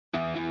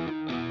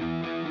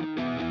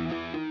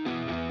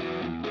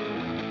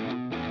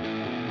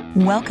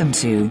Welcome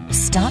to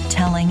Stop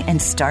Telling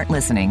and Start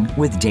Listening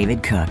with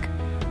David Cook.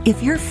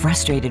 If you're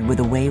frustrated with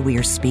the way we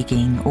are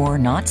speaking or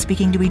not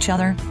speaking to each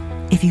other,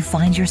 if you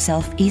find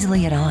yourself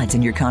easily at odds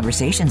in your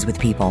conversations with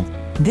people,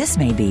 this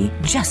may be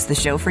just the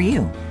show for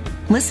you.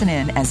 Listen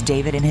in as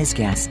David and his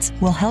guests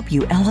will help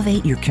you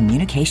elevate your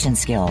communication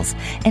skills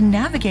and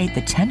navigate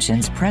the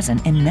tensions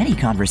present in many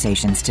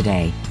conversations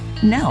today.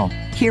 Now,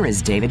 here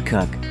is David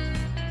Cook.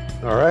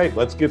 All right,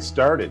 let's get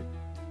started.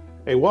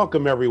 Hey,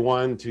 welcome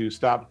everyone to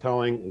Stop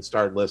Telling and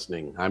Start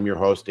Listening. I'm your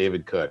host,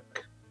 David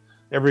Cook.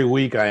 Every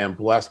week, I am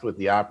blessed with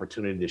the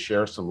opportunity to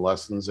share some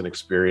lessons and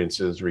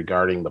experiences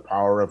regarding the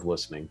power of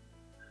listening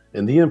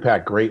and the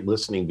impact great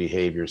listening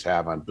behaviors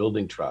have on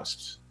building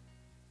trust,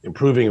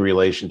 improving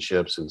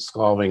relationships, and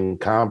solving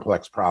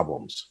complex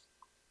problems.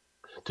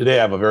 Today,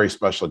 I have a very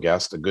special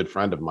guest, a good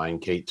friend of mine,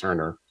 Kate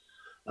Turner.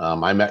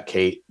 I met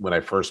Kate when I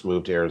first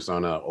moved to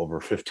Arizona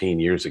over 15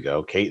 years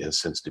ago. Kate has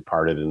since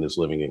departed and is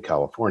living in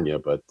California,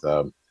 but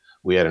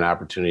we had an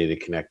opportunity to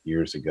connect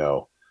years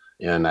ago.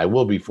 And I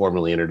will be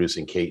formally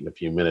introducing Kate in a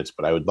few minutes,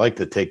 but I would like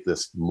to take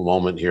this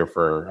moment here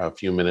for a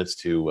few minutes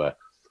to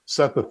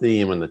set the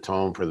theme and the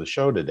tone for the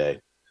show today.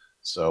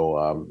 So,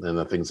 and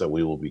the things that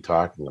we will be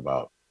talking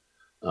about.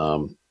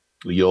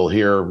 You'll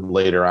hear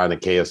later on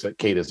that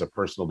Kate is a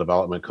personal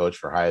development coach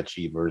for high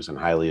achievers and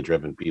highly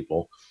driven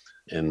people.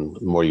 And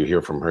the more you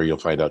hear from her, you'll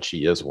find out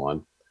she is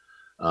one.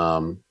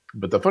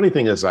 But the funny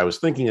thing is, I was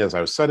thinking as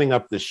I was setting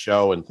up this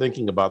show and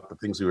thinking about the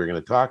things we were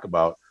going to talk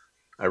about,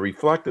 I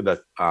reflected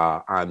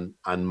on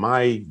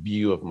my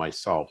view of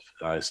myself.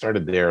 I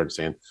started there and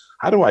saying,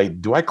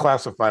 do I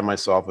classify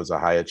myself as a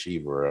high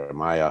achiever? Or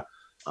am I a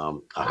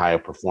high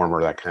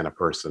performer, that kind of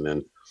person?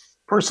 And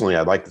personally,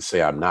 I'd like to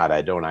say I'm not.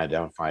 I don't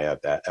identify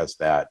as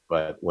that.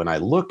 But when I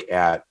look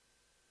at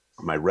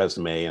my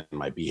resume and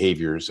my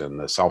behaviors and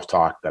the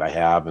self-talk that I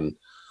have, and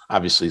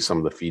obviously some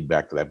of the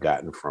feedback that I've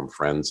gotten from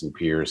friends and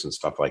peers and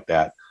stuff like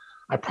that,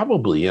 I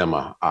probably am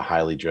a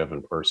highly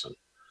driven person.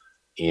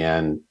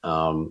 And,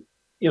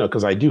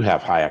 because I do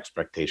have high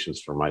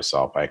expectations for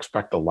myself. I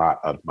expect a lot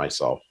of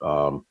myself.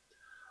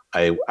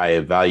 I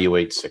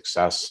evaluate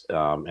success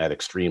at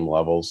extreme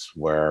levels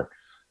where,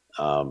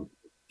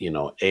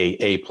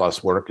 A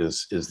plus work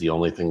is the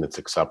only thing that's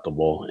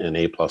acceptable, and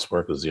A plus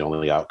work is the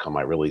only outcome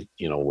I really,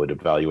 would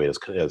evaluate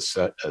as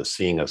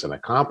seeing as an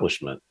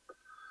accomplishment.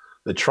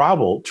 The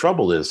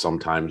trouble is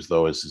sometimes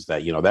though is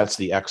that, that's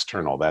the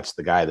external, that's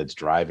the guy that's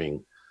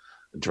driving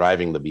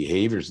the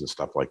behaviors and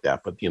stuff like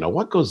that. But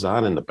what goes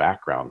on in the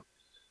background,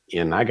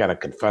 and I got to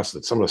confess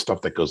that some of the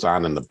stuff that goes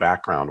on in the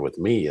background with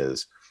me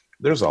is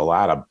there's a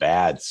lot of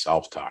bad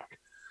self-talk.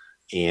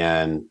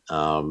 And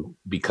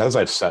because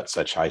I've set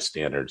such high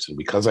standards, and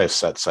because I've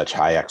set such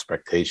high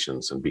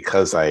expectations, and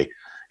because I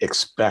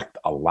expect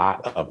a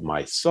lot of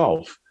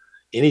myself,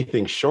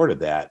 anything short of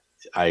that,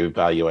 I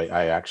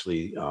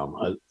actually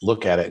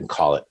look at it and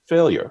call it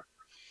failure.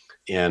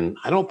 And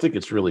I don't think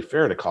it's really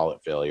fair to call it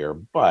failure,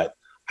 but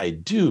I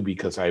do,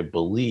 because I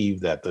believe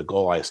that the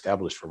goal I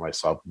established for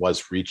myself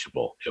was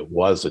reachable. It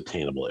was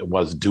attainable. It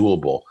was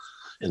doable.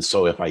 And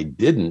so if I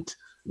didn't,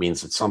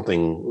 means that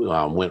something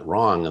went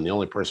wrong, and the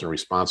only person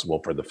responsible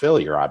for the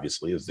failure,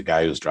 obviously, is the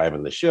guy who's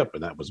driving the ship,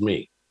 and that was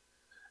me.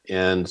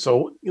 And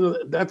so,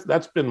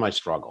 that's been my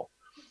struggle.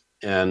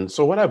 And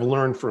so what I've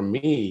learned from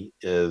me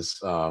is,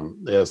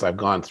 as I've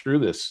gone through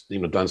this,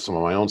 done some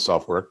of my own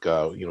self-work,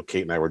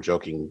 Kate and I were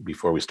joking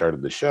before we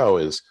started the show,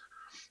 is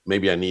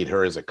maybe I need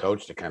her as a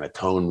coach to kind of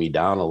tone me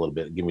down a little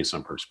bit and give me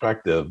some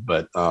perspective.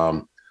 But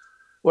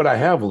what I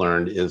have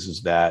learned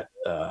is that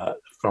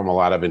from a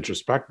lot of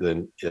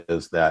introspection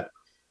is that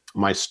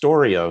my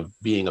story of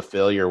being a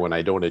failure when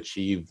I don't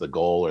achieve the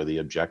goal or the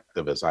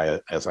objective as I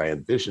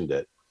envisioned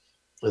it,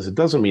 is it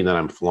doesn't mean that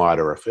I'm flawed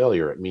or a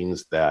failure. It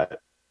means that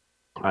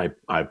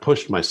I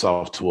pushed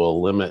myself to a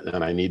limit,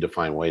 and I need to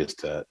find ways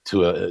to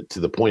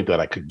the point that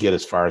I could get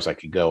as far as I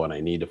could go, and I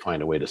need to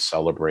find a way to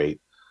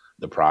celebrate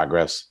the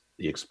progress,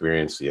 the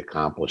experience, the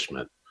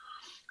accomplishment.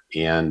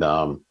 And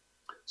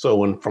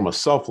so from a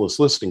selfless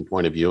listening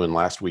point of view, and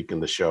last week in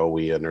the show,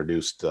 we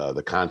introduced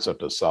the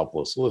concept of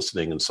selfless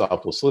listening, and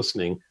selfless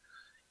listening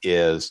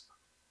is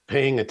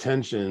paying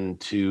attention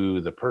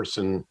to the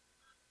person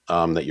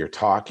that you're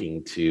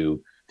talking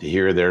to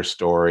hear their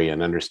story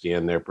and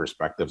understand their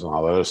perspectives and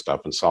all that other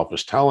stuff. And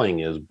selfish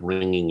telling is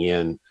bringing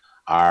in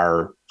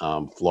our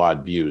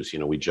flawed views.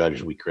 We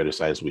judge, we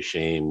criticize, we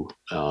shame,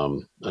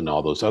 and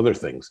all those other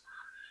things.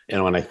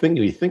 And when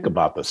you think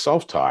about the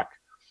self-talk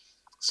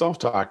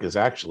is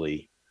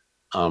actually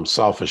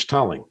selfish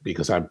telling,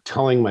 because I'm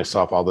telling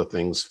myself all the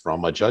things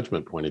from a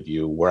judgment point of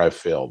view, where I've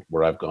failed,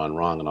 where I've gone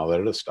wrong, and all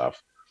that other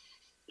stuff.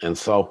 And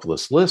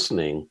selfless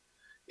listening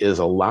is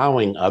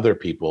allowing other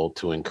people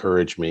to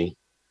encourage me,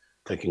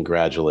 to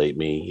congratulate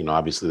me.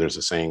 Obviously there's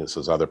a saying that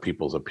says other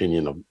people's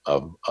opinion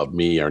of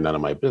me are none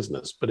of my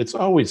business, but it's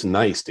always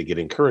nice to get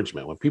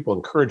encouragement. When people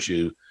encourage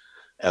you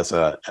as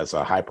a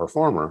high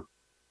performer,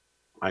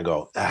 I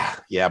go,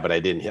 yeah, but I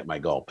didn't hit my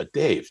goal. But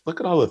Dave, look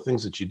at all the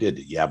things that you did.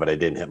 Yeah, but I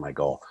didn't hit my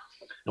goal.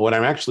 And what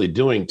I'm actually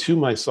doing to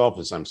myself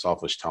is I'm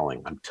selfish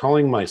telling. I'm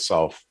telling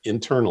myself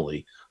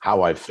internally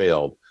how I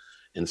failed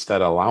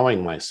instead of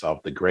allowing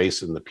myself the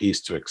grace and the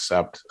peace to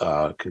accept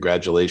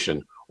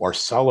congratulation or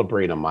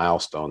celebrate a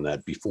milestone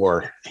that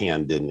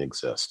beforehand didn't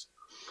exist.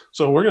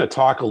 So we're going to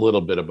talk a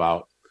little bit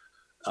about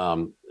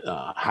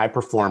high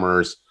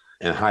performers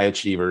and high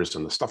achievers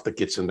and the stuff that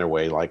gets in their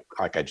way, like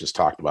I just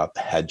talked about,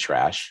 the head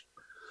trash.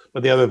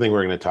 But the other thing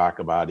we're going to talk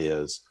about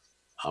is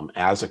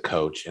as a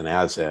coach and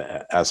as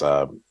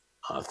a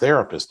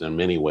therapist in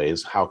many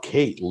ways, how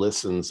Kate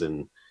listens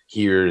and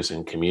hears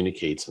and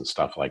communicates and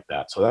stuff like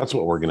that. So that's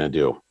what we're going to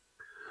do.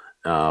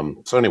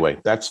 So anyway,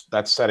 that's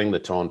setting the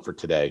tone for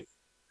today.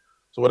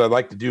 So what I'd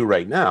like to do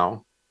right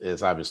now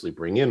is obviously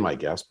bring in my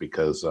guest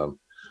because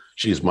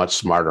she's much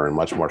smarter and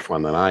much more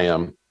fun than I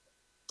am.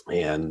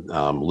 And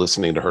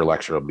listening to her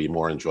lecture will be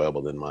more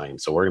enjoyable than mine.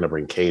 So we're going to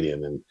bring Kate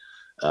in. And,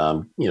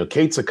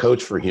 Kate's a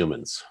coach for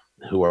humans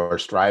who are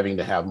striving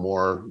to have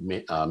more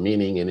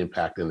meaning and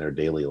impact in their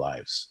daily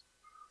lives.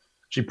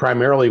 She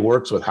primarily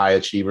works with high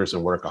achievers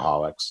and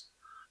workaholics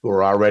who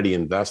are already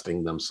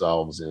investing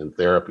themselves in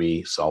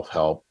therapy,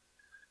 self-help,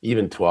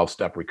 even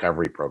 12-step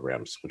recovery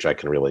programs, which I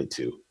can relate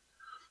to.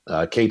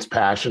 Kate's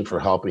passion for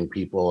helping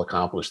people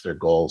accomplish their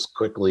goals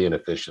quickly and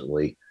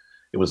efficiently,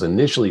 it was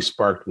initially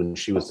sparked when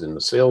she was in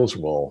the sales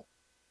role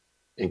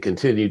and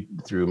continued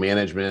through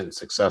management and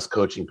success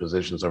coaching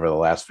positions over the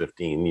last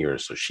 15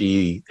 years. So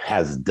she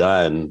has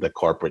done the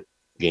corporate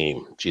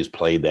game. She's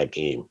played that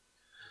game.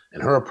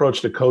 And her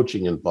approach to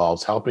coaching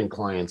involves helping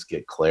clients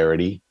get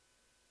clarity,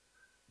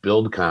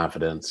 build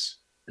confidence,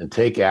 and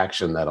take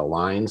action that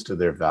aligns to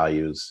their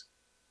values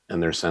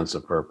and their sense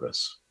of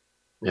purpose.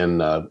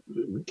 And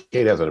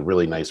Kate has a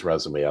really nice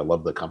resume. I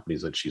love the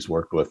companies that she's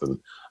worked with, and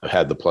I've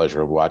had the pleasure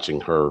of watching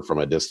her from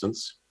a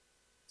distance.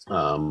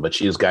 But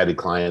she has guided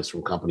clients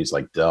from companies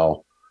like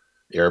Dell,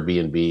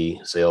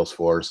 Airbnb,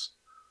 Salesforce,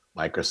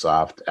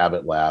 Microsoft,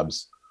 Abbott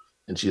Labs,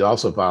 and she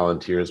also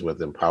volunteers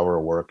with Empower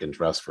Work and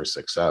Dress for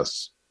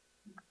Success,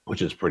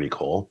 which is pretty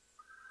cool.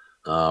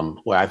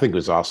 Well, I think it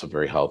was also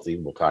very healthy.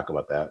 We'll talk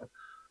about that.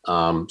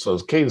 So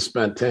Kate has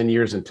spent 10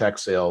 years in tech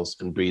sales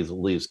and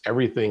believes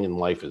everything in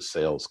life is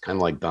sales, kind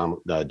of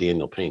like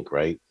Daniel Pink,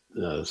 right?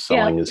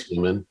 Selling is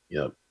human.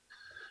 Yeah.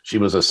 She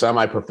was a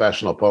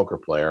semi-professional poker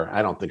player.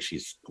 I don't think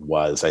she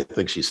was. I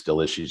think she still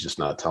is. She's just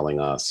not telling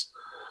us.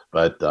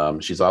 But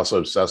she's also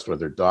obsessed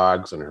with her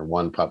dogs and her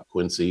one pup,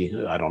 Quincy.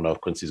 I don't know if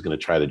Quincy's going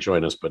to try to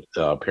join us, but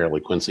apparently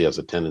Quincy has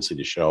a tendency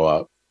to show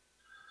up.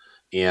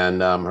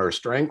 And her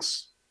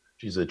strengths,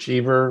 she's an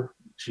achiever.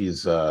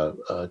 She's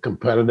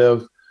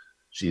competitive.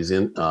 She's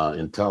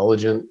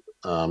intelligent.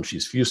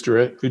 She's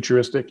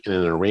futuristic and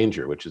an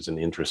arranger, which is an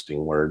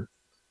interesting word.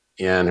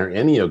 And her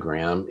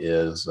Enneagram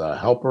is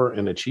helper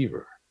and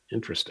achiever.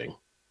 Interesting.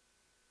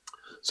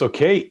 So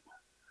Kate,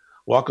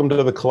 welcome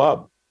to the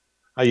club.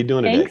 How you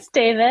doing today? Thanks,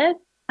 David.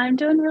 I'm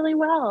doing really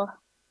well.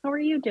 How are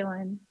you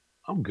doing?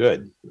 I'm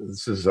good.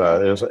 This is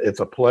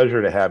it's a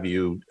pleasure to have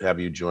you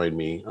join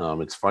me.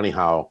 It's funny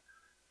how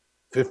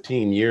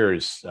 15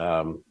 years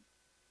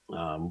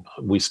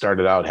we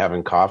started out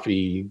having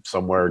coffee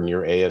somewhere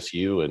near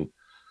ASU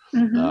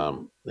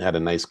and had a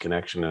nice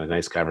connection and a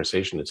nice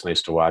conversation. It's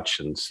nice to watch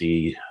and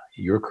see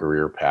your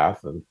career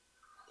path, and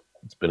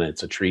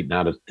it's a treat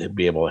now to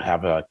be able to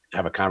have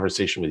a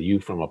conversation with you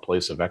from a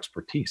place of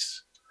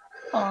expertise.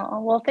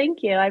 Oh, well,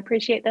 thank you. I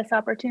appreciate this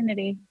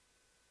opportunity.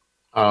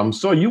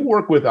 So you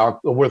work with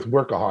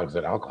workaholics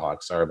at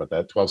alcoholics. Sorry about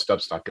that. 12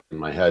 steps stuck in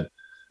my head.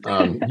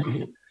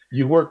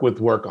 You work with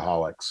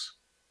workaholics,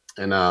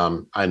 and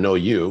I know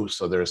you.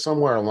 So there's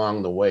somewhere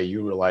along the way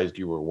you realized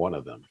you were one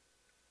of them.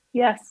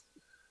 Yes.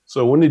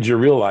 So when did you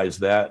realize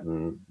that,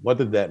 and what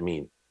did that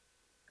mean?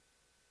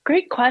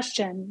 Great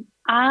question.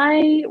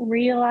 I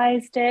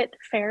realized it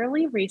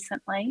fairly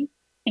recently,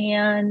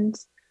 and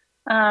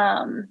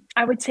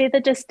I would say the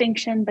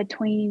distinction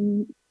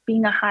between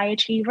being a high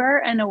achiever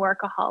and a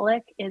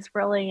workaholic is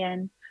really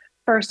in,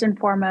 first and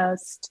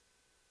foremost,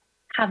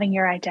 having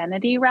your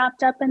identity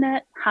wrapped up in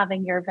it,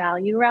 having your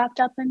value wrapped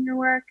up in your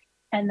work,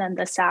 and then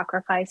the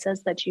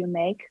sacrifices that you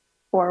make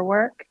for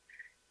work.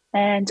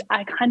 And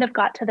I kind of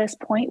got to this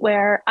point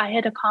where I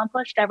had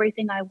accomplished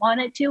everything I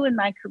wanted to in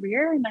my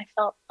career, and I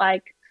felt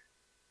like,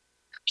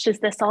 is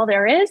this all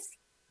there is?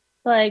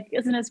 Like,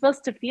 isn't it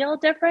supposed to feel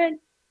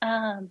different?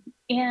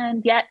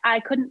 And yet I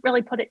couldn't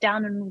really put it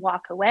down and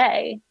walk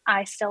away.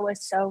 I still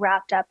was so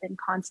wrapped up in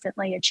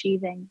constantly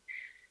achieving.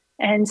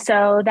 And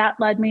so that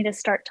led me to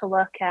start to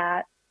look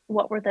at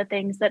what were the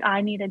things that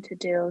I needed to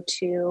do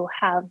to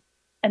have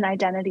an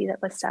identity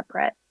that was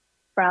separate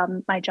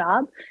from my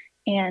job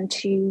and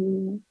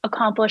to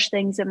accomplish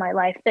things in my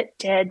life that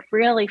did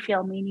really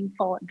feel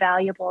meaningful and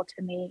valuable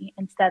to me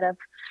instead of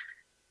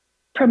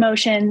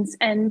promotions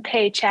and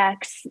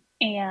paychecks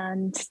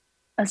and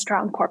a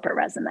strong corporate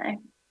resume.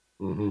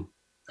 Mm-hmm.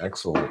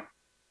 Excellent.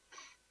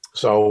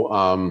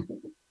 So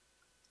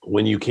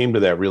when you came to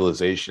that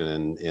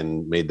realization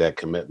and made that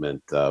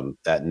commitment,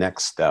 that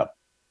next step,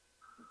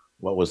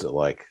 what was it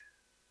like?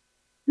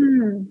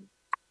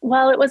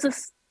 Well, it was a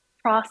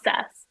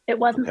process. It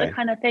wasn't the Okay.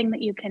 kind of thing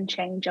that you can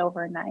change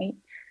overnight.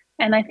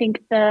 And I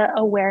think the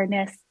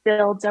awareness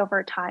builds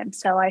over time.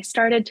 So I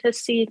started to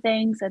see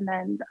things, and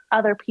then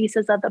other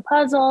pieces of the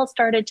puzzle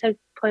started to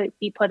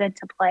be put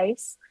into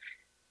place.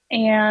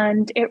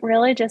 And it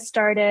really just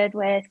started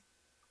with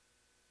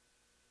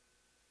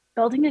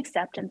building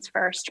acceptance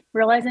first,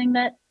 realizing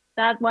that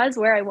that was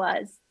where I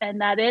was,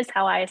 and that is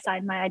how I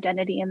assigned my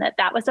identity, and that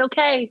that was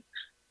okay,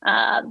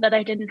 that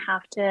I didn't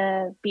have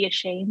to be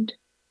ashamed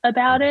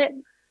about it,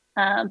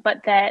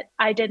 but that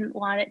I didn't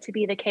want it to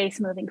be the case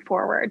moving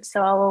forward.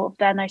 So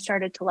then I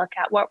started to look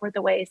at what were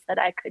the ways that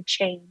I could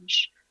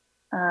change,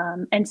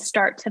 and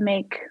start to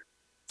make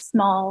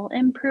small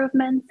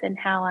improvements in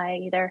how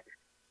I either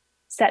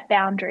set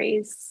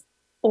boundaries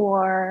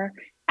or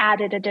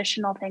added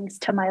additional things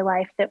to my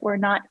life that were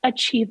not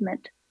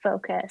achievement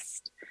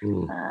focused,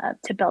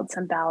 to build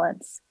some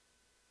balance.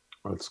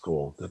 That's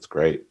cool. That's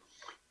great.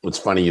 It's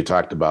funny you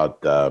talked about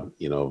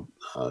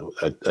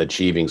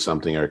achieving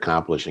something or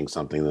accomplishing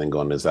something, and then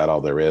going, "Is that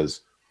all there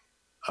is?"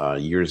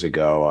 Years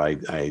ago, I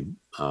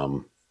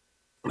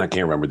can't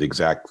remember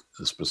the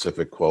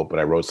specific quote, but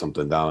I wrote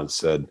something down and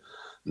said,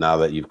 "Now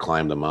that you've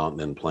climbed the mountain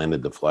and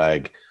planted the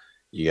flag,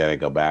 you got to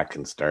go back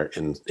and start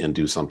and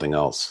do something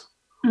else."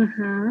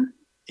 Mm-hmm.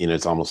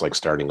 It's almost like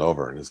starting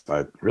over, and it's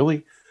like,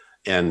 really,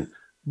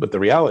 but the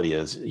reality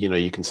is,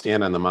 you can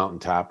stand on the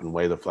mountaintop and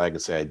wave the flag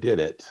and say, "I did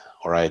it,"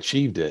 or "I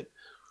achieved it."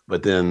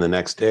 But then the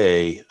next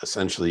day,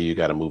 essentially, you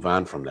got to move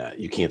on from that.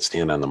 You can't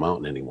stand on the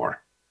mountain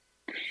anymore.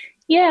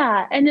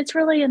 Yeah. And it's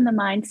really in the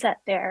mindset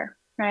there,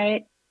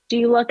 right? Do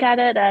you look at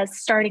it as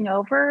starting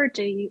over?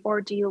 Do you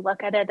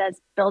look at it as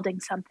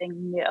building something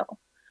new?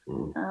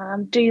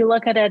 Do you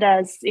look at it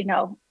as,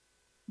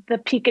 the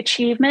peak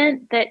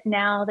achievement that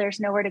now there's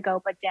nowhere to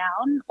go but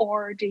down?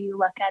 Or do you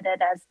look at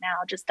it as now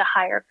just a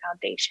higher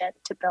foundation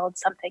to build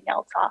something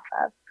else off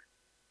of?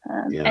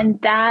 And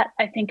that,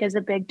 I think, is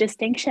a big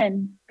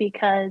distinction,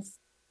 because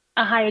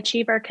a high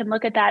achiever can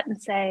look at that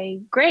and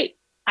say, "Great,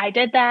 I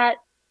did that.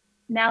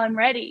 Now I'm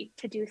ready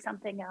to do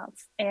something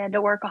else." And a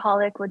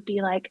workaholic would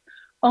be like,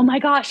 "Oh my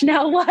gosh,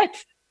 now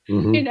what?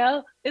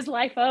 Mm-hmm. Is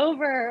life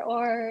over?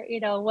 Or,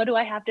 what do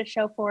I have to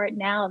show for it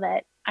now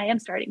that I am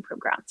starting from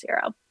ground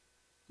zero?"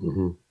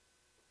 Mm-hmm.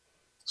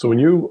 So when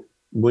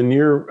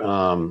you're,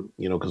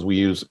 because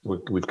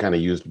we've kind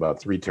of used about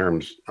three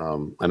terms. I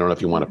don't know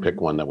if you want to pick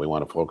one that we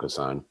want to focus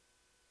on,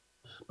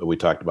 but we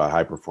talked about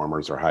high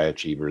performers or high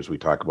achievers. We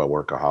talked about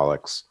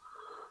workaholics.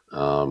 I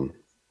don't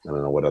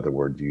know what other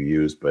word you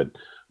used, but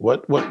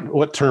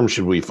what term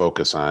should we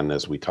focus on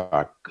as we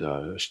talk,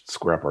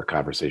 square up our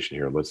conversation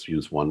here? Let's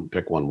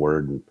pick one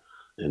word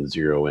and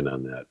zero in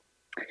on that.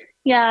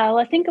 Yeah, well,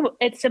 I think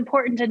it's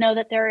important to know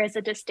that there is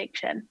a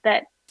distinction,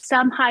 that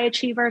some high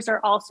achievers are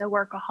also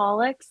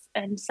workaholics,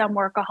 and some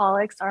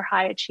workaholics are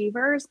high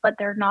achievers, but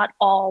they're not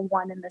all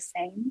one and the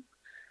same.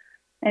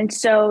 And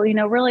so,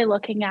 really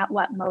looking at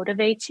what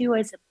motivates you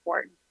is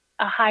important.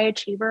 A high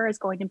achiever is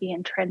going to be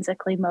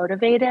intrinsically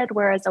motivated,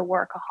 whereas a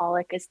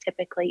workaholic is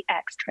typically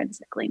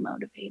extrinsically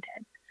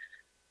motivated.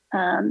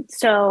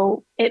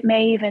 So it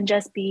may even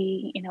just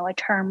be, a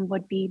term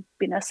would be,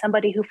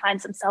 somebody who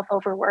finds himself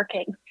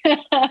overworking,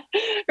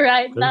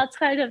 right? Okay. That's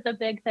kind of the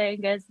big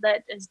thing, is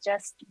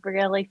just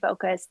really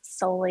focused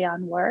solely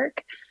on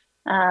work.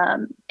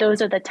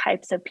 Those are the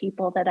types of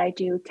people that I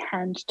do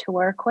tend to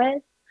work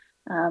with,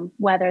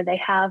 whether they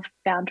have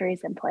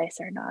boundaries in place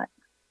or not.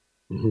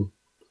 Mm-hmm.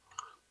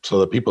 So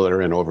the people that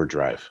are in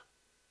overdrive.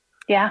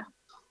 Yeah.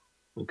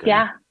 Okay.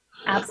 Yeah,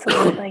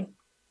 absolutely.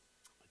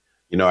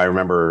 I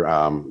remember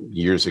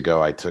years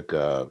ago, I took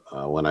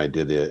when I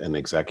did an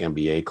exec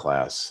MBA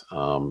class,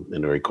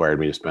 and it required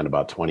me to spend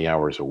about 20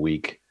 hours a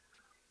week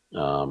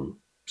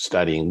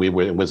studying.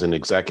 It was an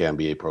exec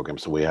MBA program,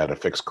 so we had a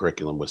fixed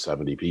curriculum with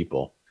 70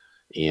 people.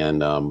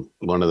 And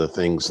one of the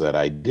things that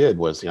I did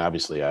was,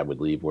 obviously, I would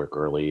leave work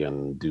early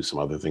and do some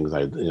other things.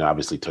 I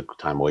obviously took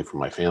time away from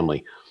my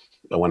family.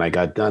 But when I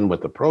got done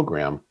with the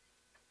program,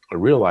 I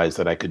realized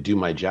that I could do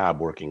my job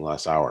working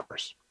less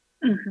hours.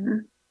 Mm-hmm.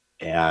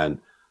 And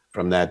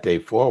from that day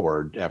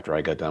forward, after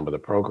I got done with the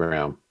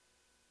program,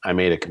 I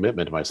made a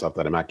commitment to myself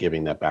that I'm not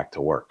giving that back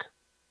to work.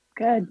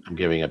 Good. I'm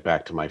giving it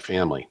back to my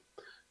family.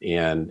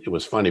 And it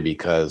was funny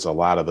because a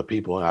lot of the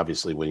people,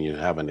 obviously, when you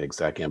have an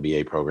exec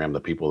MBA program, the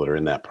people that are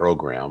in that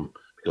program,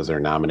 because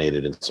they're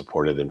nominated and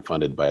supported and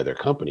funded by their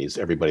companies,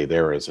 everybody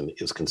there is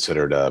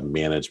considered a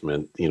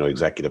management,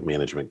 executive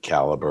management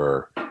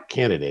caliber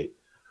candidate.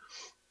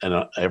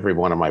 And every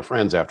one of my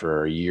friends,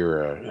 after a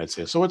year, I'd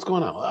say, "So what's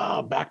going on?"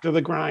 "Oh, back to the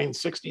grind,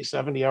 60,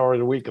 70 hours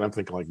a week." And I'm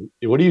thinking, like,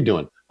 "What are you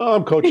doing?" "Oh,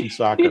 I'm coaching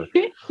soccer."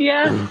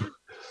 Yeah.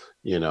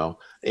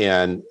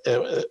 And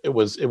it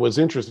was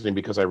interesting,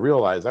 because I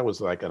realized that was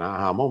like an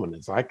aha moment.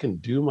 It's I can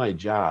do my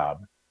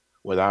job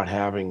without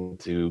having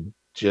to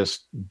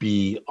just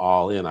be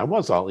all in. I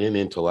was all in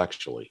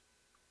intellectually.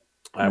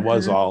 I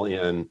was all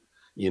in,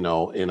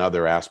 in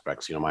other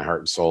aspects, my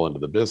heart and soul into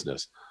the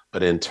business.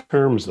 But in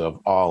terms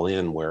of all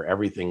in, where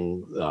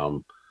everything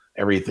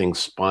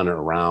spun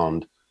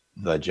around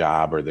the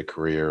job or the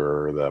career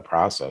or the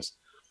process,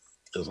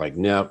 it's like,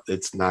 no,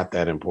 it's not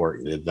that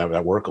important.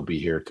 That work will be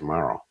here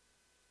tomorrow.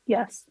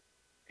 Yes.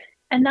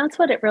 And that's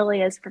what it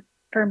really is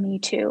for me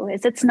too,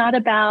 is it's not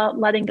about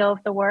letting go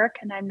of the work.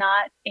 And I'm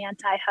not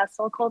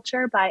anti-hustle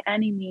culture by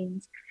any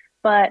means,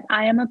 but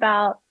I am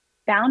about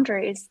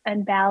boundaries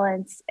and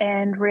balance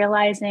and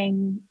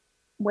realizing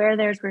where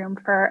there's room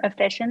for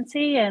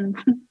efficiency and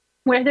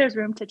where there's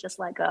room to just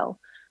let go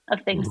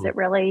of things that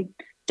really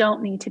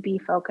don't need to be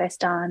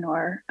focused on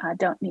or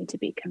don't need to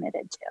be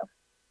committed to.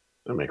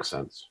 That makes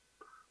sense.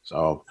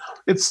 So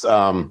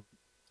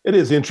it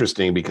is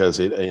interesting because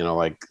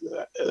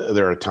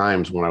there are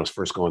times when I was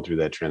first going through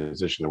that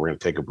transition, and we're going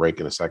to take a break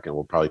in a second.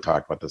 We'll probably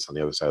talk about this on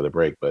the other side of the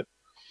break. But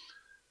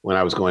when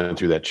I was going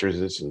through that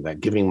transition,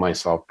 that giving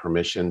myself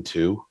permission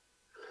to,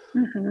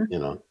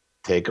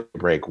 take a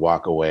break,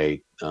 walk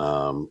away,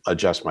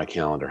 adjust my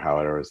calendar,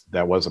 however,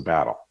 that was a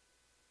battle.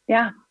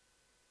 Yeah.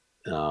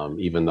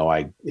 Even though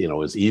it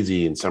was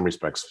easy in some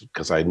respects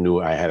because I knew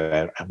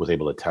I was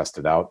able to test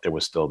it out, there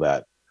was still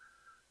that,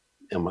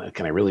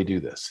 can I really do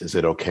this? Is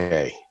it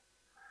okay?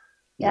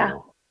 Yeah.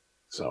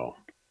 So.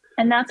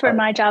 And that's where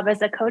my job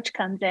as a coach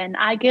comes in.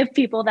 I give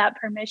people that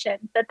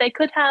permission that they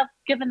could have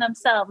given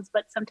themselves,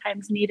 but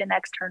sometimes need an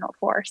external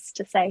force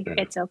to say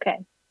it's okay.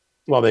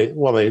 Well,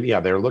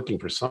 they're looking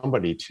for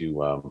somebody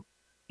to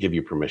give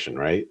you permission,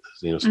 right?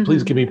 So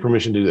please give me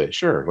permission to do that.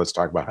 Sure. Let's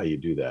talk about how you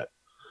do that.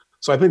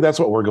 So I think that's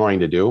what we're going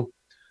to do.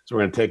 So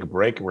we're going to take a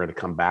break and we're going to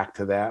come back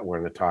to that. We're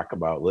going to talk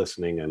about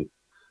listening and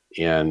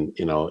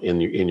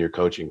in your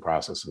coaching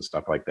process and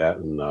stuff like that.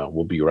 And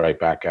we'll be right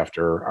back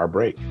after our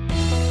break.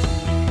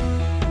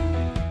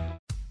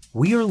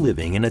 We are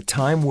living in a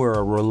time where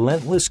a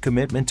relentless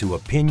commitment to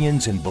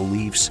opinions and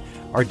beliefs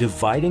are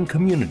dividing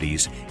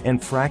communities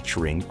and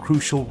fracturing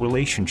crucial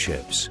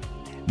relationships.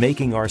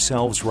 Making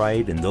ourselves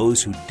right and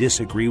those who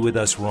disagree with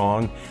us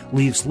wrong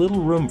leaves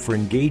little room for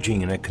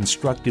engaging in a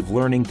constructive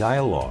learning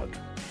dialogue.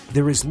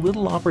 There is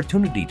little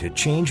opportunity to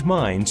change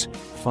minds,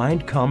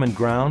 find common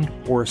ground,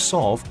 or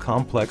solve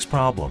complex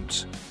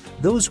problems.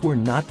 Those who are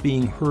not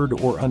being heard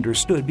or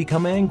understood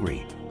become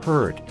angry,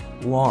 hurt,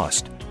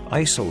 lost,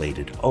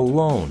 isolated,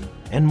 alone,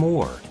 and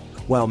more.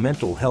 While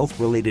mental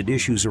health-related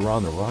issues are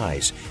on the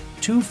rise,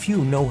 too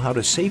few know how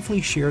to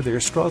safely share their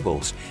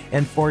struggles,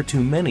 and far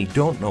too many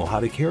don't know how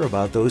to care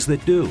about those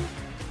that do.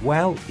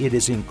 While it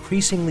is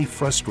increasingly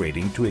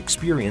frustrating to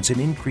experience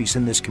an increase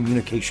in this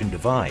communication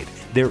divide,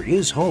 there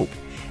is hope,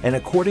 and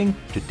according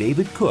to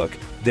David Cook,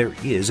 there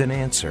is an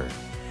answer.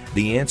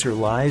 The answer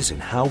lies in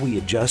how we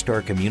adjust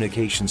our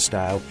communication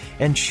style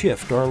and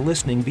shift our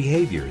listening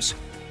behaviors.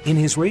 In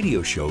his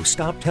radio show,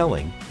 Stop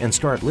Telling and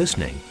Start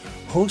Listening,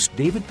 host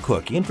David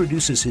Cook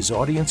introduces his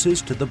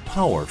audiences to the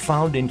power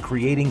found in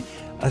creating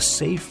a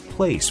safe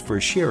place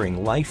for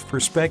sharing life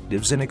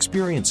perspectives and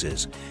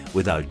experiences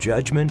without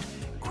judgment,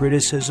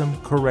 criticism,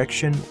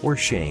 correction, or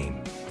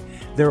shame.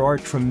 There are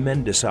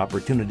tremendous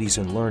opportunities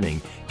in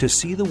learning to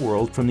see the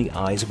world from the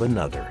eyes of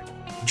another.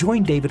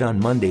 Join David on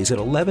Mondays at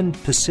 11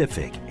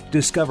 Pacific.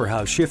 Discover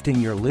how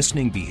shifting your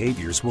listening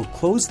behaviors will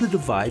close the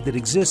divide that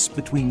exists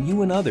between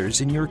you and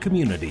others in your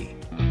community.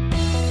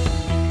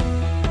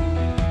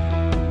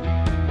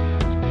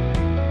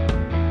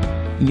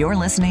 You're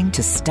listening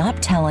to Stop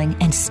Telling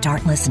and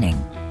Start Listening.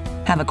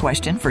 Have a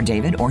question for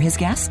David or his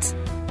guests?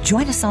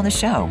 Join us on the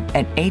show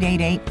at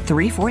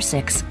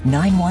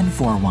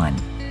 888-346-9141.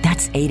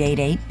 That's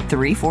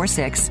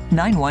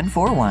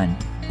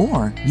 888-346-9141.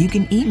 Or you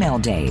can email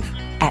Dave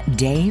at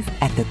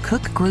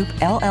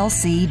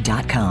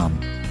dave@thecookgroupllc.com.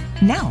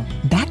 Now,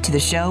 back to the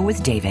show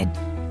with David.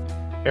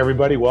 Hey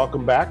everybody,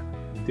 welcome back.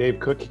 Dave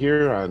Cook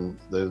here on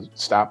the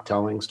Stop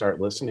Telling,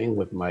 Start Listening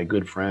with my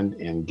good friend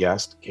and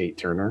guest, Kate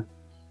Turner.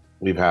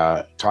 We've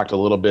talked a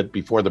little bit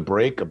before the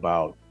break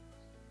about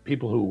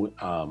people who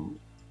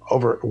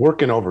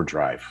work in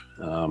overdrive,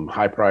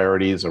 high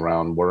priorities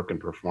around work and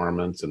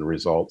performance and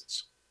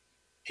results.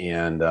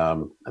 And I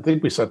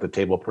think we set the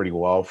table pretty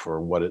well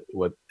for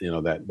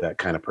that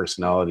kind of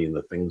personality and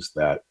the things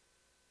that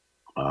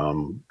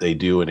they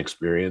do and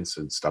experience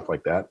and stuff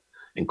like that.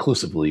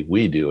 Inclusively,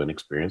 we do and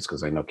experience,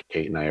 because I know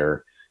Kate and I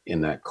are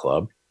in that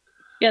club.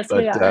 Yes,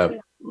 we are.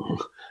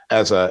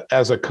 As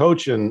a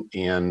coach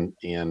and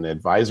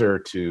advisor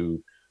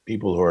to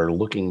people who are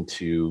looking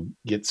to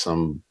get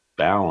some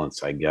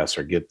balance, I guess,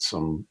 or get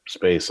some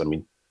space. I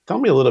mean, tell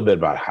me a little bit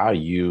about how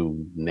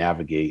you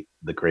navigate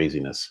the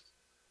craziness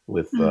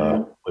with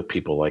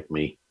people like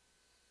me.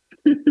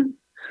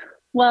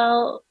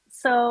 Well,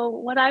 so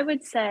what I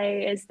would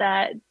say is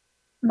that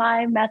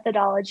my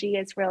methodology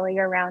is really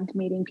around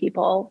meeting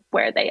people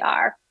where they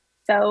are.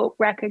 So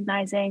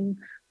recognizing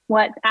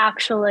what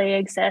actually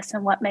exists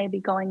and what may be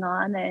going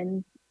on,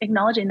 and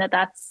acknowledging that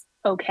that's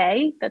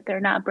okay, that they're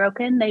not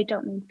broken, they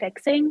don't need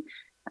fixing.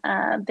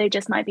 They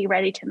just might be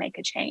ready to make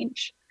a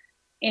change.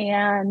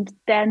 And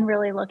then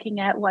really looking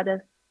at what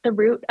the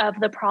root of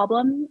the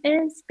problem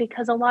is,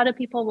 because a lot of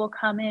people will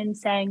come in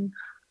saying,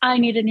 I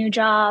need a new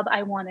job,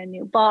 I want a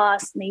new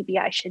boss, maybe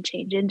I should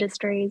change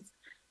industries.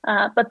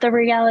 But the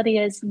reality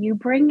is you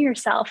bring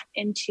yourself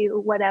into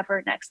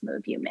whatever next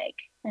move you make.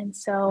 And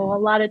so a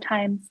lot of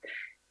times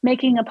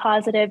making a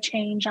positive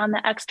change on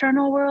the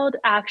external world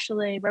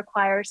actually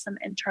requires some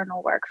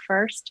internal work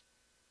first.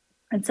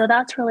 And so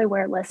that's really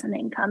where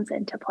listening comes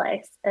into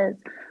place, is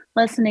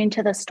listening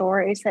to the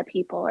stories that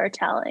people are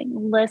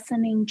telling,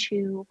 listening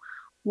to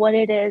what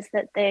it is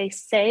that they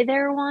say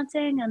they're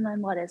wanting, and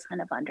then what is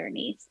kind of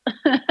underneath.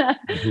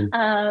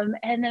 And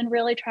then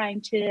really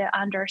trying to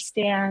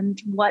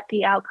understand what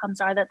the outcomes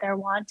are that they're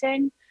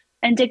wanting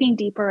and digging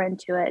deeper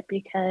into it,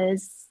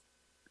 because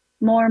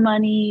more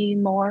money,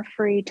 more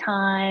free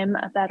time,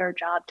 a better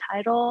job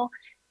title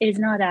is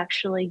not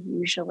actually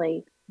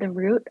usually the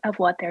root of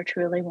what they're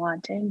truly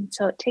wanting.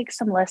 So it takes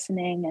some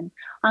listening and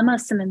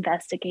almost some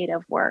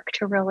investigative work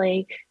to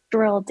really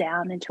drill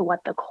down into what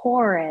the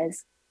core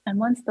is. And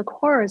once the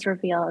core is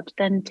revealed,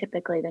 then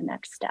typically the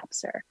next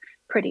steps are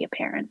pretty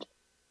apparent.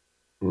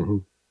 Mm-hmm.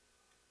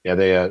 Yeah,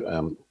 they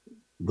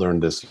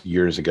learned this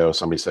years ago.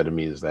 Somebody said to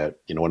me is that,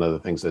 one of the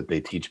things that they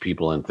teach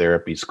people in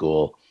therapy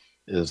school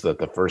is that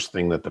the first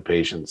thing that the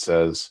patient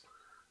says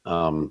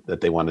that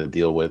they want to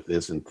deal with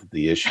isn't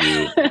the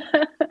issue.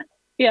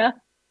 Yeah.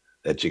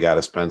 That you got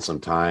to spend some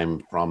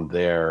time from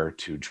there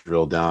to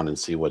drill down and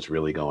see what's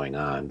really going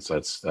on. So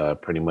that's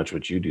pretty much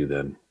what you do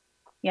then.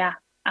 Yeah,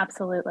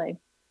 absolutely.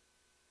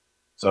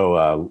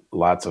 So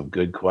lots of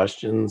good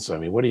questions. I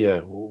mean, where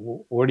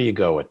do you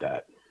go with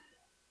that?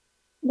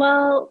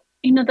 Well,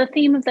 the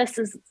theme of this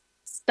is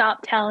stop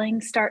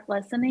telling, start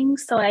listening.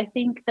 So I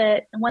think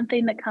that one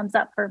thing that comes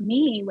up for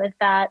me with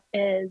that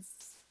is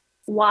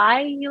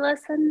why you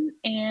listen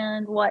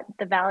and what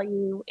the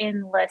value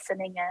in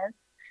listening is.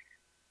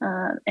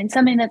 And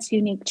something that's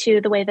unique to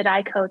the way that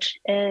I coach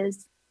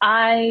is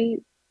I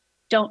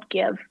don't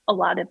give a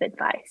lot of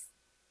advice.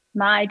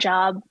 My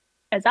job,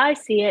 as I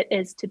see it,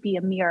 is to be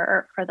a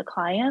mirror for the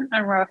client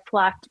and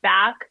reflect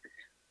back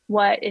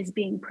what is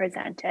being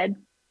presented.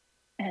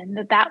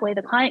 And that way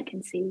the client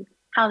can see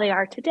how they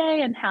are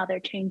today and how they're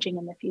changing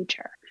in the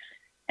future.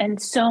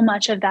 And so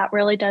much of that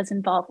really does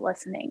involve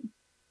listening.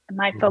 And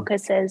my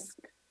focus is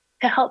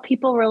to help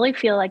people really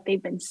feel like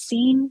they've been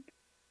seen,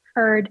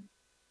 heard,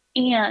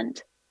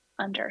 and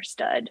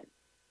understood.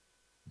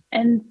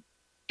 And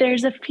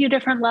there's a few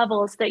different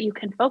levels that you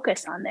can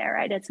focus on there,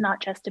 right? It's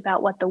not just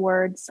about what the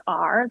words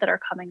are that are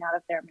coming out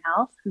of their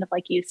mouth. And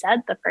like you said,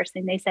 the first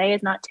thing they say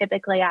is not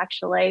typically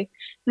actually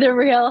the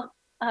real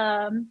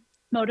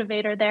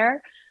motivator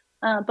there,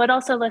 but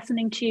also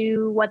listening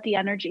to what the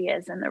energy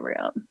is in the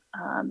room.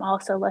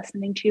 Also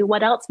listening to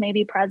what else may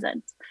be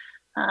present,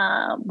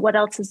 what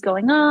else is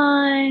going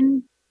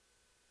on,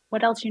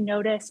 what else you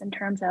notice in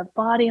terms of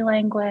body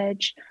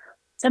language.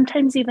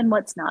 Sometimes even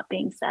what's not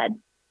being said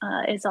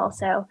is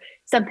also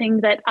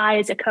something that I,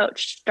 as a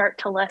coach, start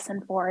to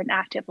listen for and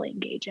actively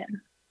engage in.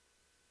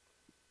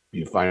 Do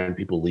you find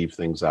people leave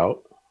things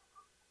out?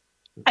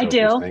 I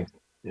do. Okay.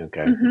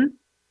 Mm-hmm.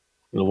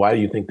 Why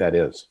do you think that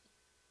is?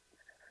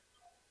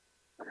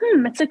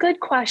 It's a good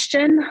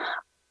question.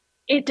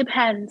 It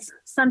depends.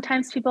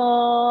 Sometimes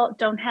people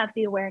don't have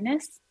the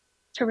awareness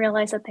to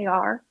realize that they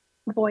are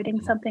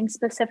avoiding something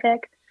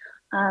specific.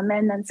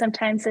 And then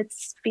sometimes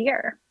it's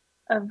fear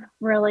of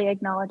really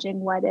acknowledging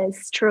what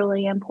is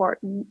truly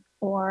important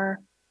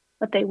or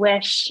what they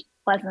wish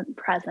wasn't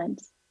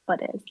present,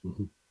 but is.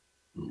 Mm-hmm.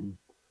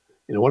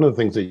 Mm-hmm. One of the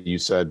things that you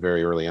said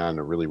very early on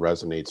that really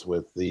resonates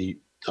with the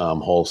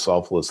whole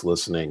selfless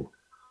listening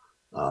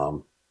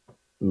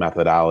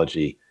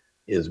methodology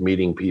is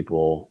meeting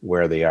people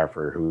where they are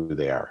for who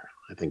they are.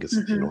 I think it's,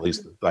 at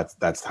least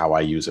that's how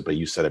I use it, but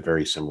you said it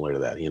very similar to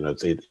that.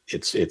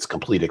 It's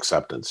complete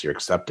acceptance. You're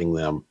accepting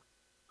them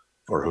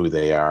for who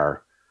they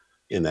are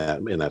in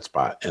that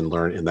spot, and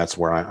learn. And that's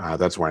where I'm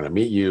going to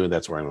meet you.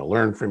 That's where I'm going to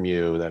learn from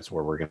you. That's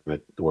where we're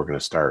going to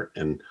start.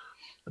 And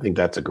I think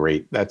that's a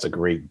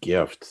great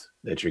gift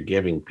that you're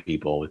giving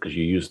people, because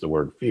you use the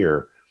word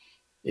fear,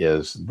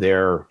 is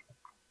their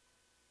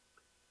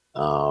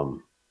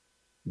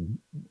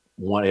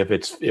if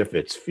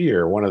it's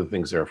fear, one of the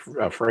things they're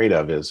afraid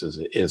of is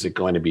it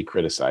going to be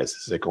criticized?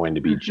 Is it going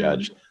to be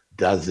judged?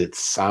 Does it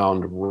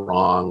sound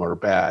wrong or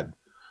bad?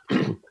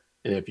 And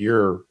if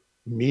you're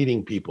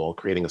meeting people,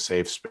 creating a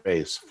safe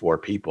space for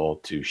people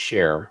to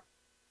share,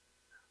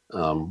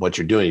 what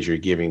you're doing is you're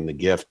giving the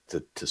gift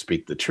to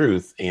speak the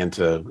truth and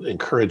to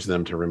encourage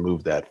them to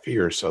remove that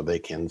fear so they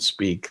can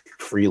speak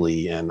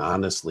freely and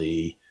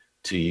honestly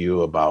to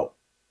you about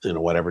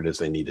whatever it is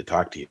they need to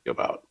talk to you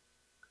about.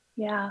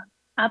 Yeah,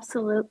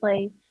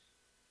 absolutely.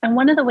 And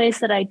one of the ways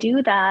that I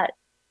do that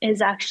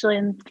is actually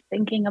in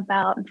thinking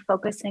about and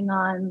focusing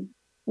on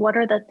what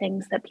are the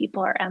things that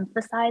people are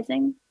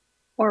emphasizing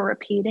or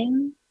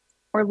repeating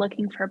or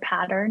looking for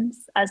patterns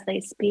as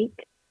they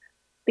speak.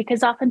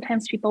 Because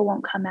oftentimes people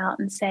won't come out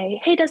and say,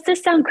 hey, does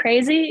this sound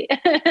crazy?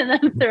 And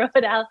then throw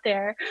it out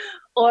there.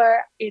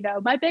 Or,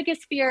 my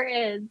biggest fear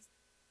is,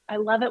 I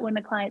love it when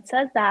a client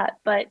says that,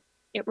 but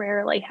it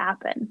rarely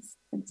happens.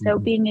 And so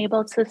being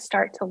able to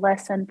start to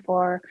listen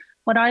for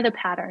what are the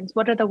patterns,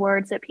 what are the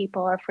words that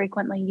people are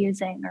frequently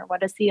using, or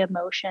what is the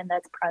emotion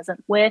that's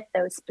present with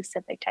those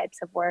specific types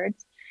of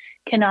words,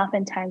 can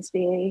oftentimes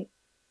be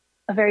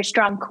a very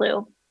strong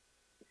clue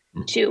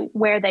to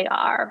where they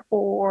are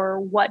or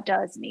what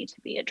does need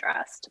to be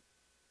addressed.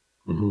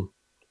 Mm-hmm.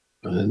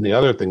 And then the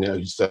other thing that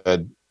you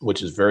said,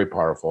 which is very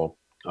powerful,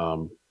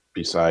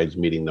 besides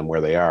meeting them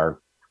where they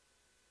are,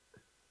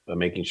 but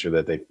making sure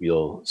that they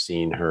feel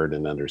seen, heard,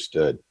 and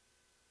understood.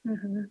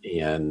 Mm-hmm.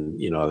 And,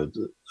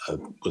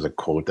 was a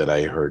quote that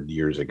I heard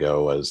years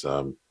ago was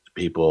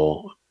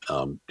people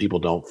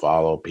don't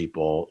follow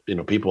people,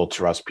 people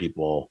trust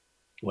people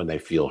when they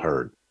feel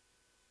heard.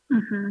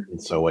 Mm-hmm.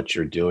 And so what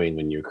you're doing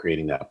when you're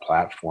creating that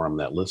platform,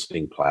 that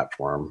listening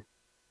platform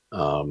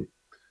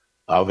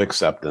of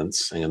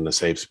acceptance and the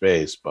safe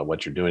space, but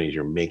what you're doing is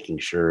you're making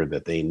sure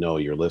that they know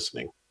you're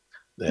listening,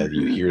 that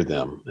Mm-hmm. you hear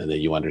them and that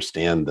you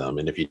understand them.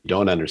 And if you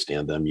don't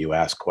understand them, you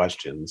ask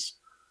questions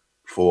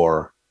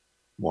for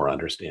more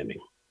understanding.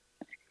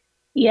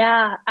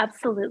 Yeah,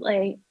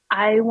 absolutely.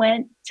 I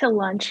went to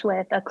lunch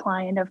with a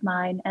client of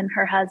mine and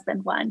her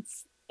husband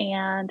once,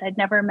 and I'd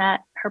never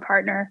met her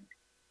partner.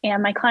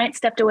 And my client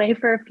stepped away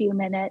for a few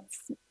minutes.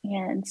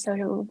 And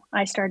so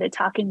I started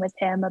talking with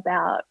him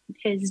about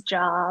his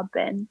job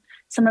and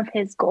some of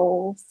his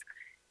goals.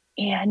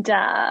 And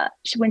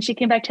when she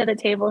came back to the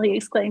table, he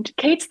exclaimed,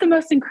 "Kate's the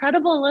most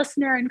incredible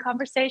listener and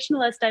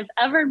conversationalist I've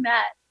ever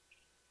met."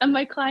 And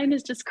my client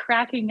is just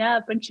cracking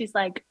up. And she's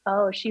like,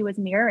 "Oh, she was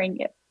mirroring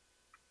you."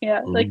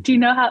 Yeah. Mm-hmm. Like, do you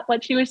know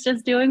what she was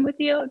just doing with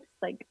you? It's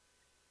like,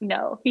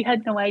 no, he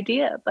had no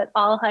idea. But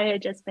all I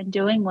had just been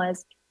doing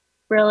was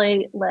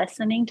really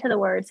listening to the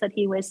words that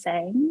he was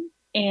saying.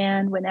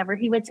 And whenever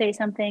he would say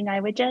something, I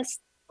would just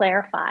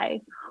clarify,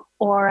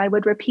 or I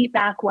would repeat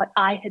back what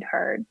I had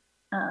heard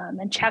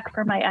and check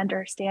for my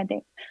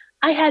understanding.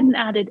 I hadn't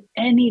added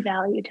any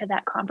value to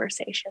that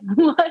conversation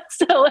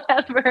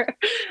whatsoever,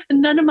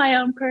 none of my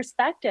own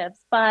perspectives.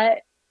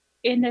 But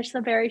in just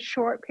a very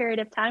short period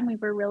of time, we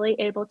were really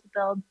able to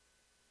build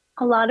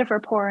a lot of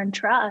rapport and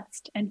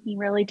trust. And he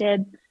really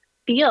did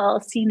feel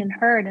seen and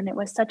heard. And it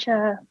was such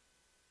a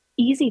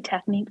easy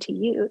technique to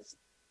use.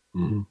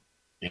 Mm-hmm.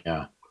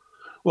 Yeah.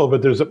 Well,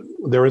 but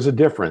there is a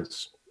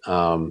difference,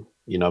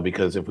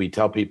 because if we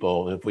tell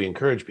people, if we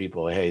encourage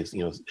people, hey,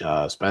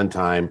 spend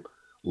time,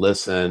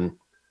 listen,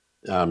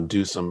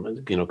 do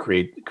some,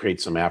 create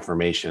some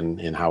affirmation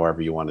in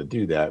however you want to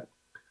do that.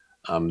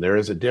 There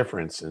is a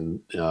difference.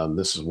 And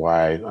this is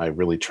why I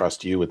really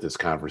trust you with this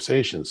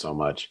conversation so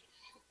much,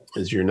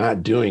 is you're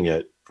not doing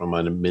it from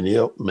a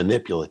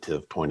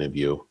manipulative point of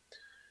view.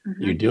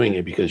 Mm-hmm. You're doing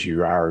it because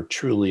you are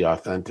truly,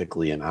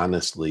 authentically, and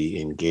honestly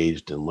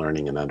engaged in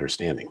learning and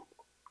understanding.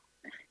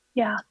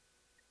 Yeah.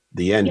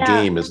 The end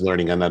game is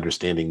learning and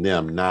understanding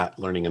them, not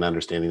learning and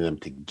understanding them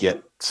to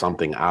get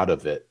something out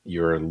of it.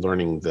 You're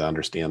learning to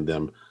understand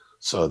them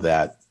so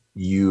that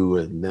you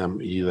and them,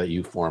 that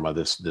you form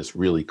this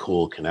really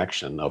cool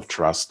connection of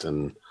trust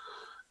and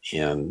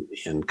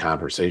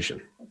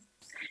conversation.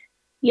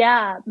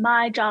 Yeah,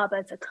 my job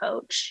as a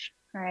coach,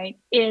 right,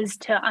 is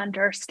to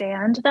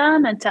understand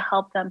them and to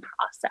help them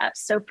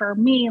process. So for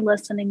me,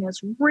 listening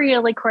is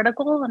really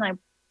critical, and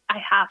I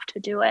have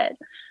to do it.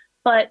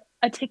 But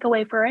a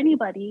takeaway for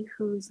anybody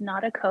who's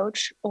not a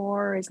coach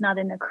or is not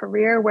in a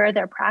career where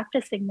they're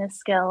practicing this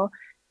skill,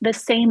 the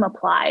same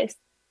applies.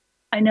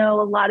 I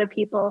know a lot of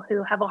people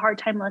who have a hard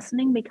time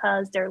listening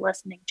because they're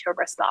listening to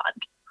respond,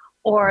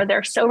 or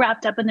they're so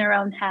wrapped up in their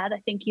own head.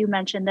 I think you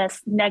mentioned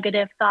this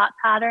negative thought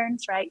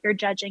patterns, right? You're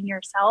judging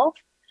yourself.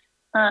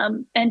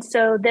 And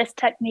so this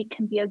technique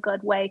can be a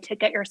good way to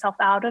get yourself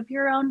out of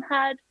your own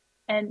head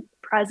and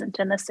present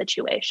in the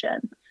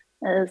situation,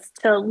 is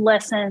to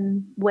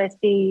listen with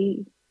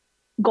the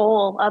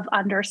goal of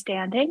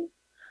understanding,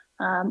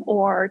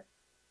 or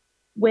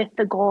with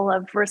the goal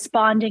of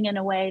responding in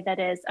a way that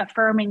is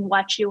affirming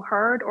what you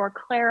heard or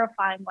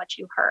clarifying what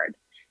you heard.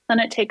 Then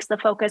it takes the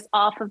focus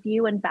off of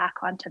you and back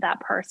onto that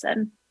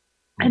person.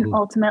 Mm-hmm. And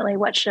ultimately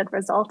what should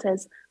result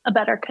is a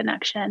better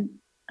connection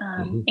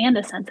and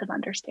a sense of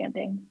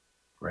understanding.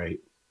 Right.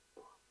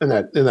 And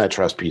that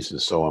trust piece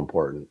is so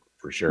important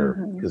for sure.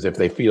 Because if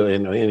they feel,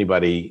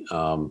 anybody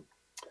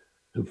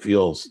who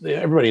feels,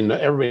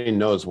 everybody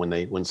knows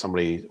when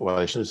somebody, well,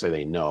 I shouldn't say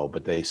they know,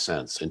 but they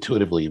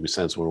intuitively we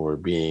sense when we're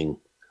being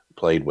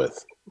played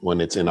with,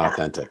 when it's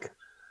inauthentic.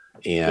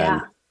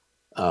 And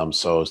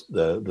so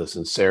the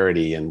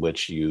sincerity in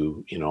which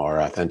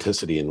or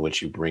authenticity in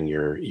which you bring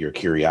your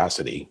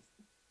curiosity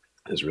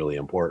is really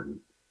important.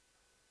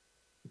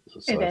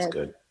 So that's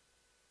good.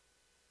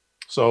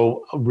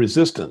 So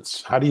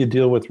resistance, how do you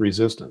deal with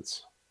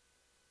resistance?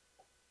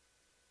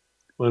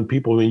 When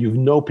people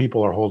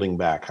are holding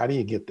back, how do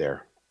you get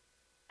there?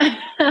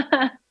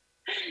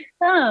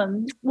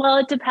 Well,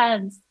 it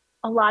depends.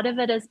 A lot of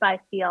it is by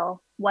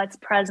feel, what's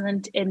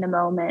present in the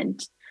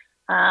moment,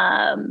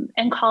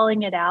 and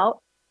calling it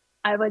out.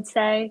 I would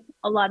say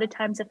a lot of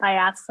times if I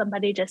ask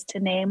somebody just to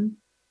name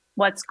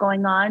what's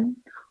going on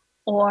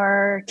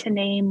or to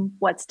name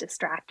what's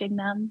distracting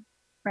them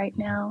right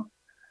now,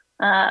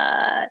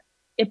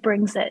 it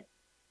brings it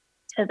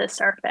to the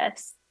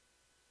surface.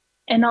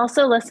 And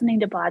also listening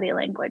to body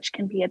language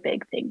can be a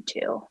big thing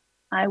too.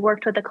 I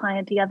worked with a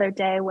client the other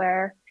day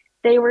where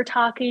they were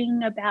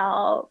talking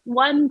about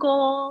one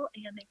goal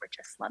and they were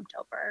just slumped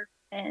over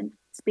and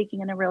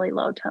speaking in a really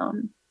low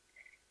tone,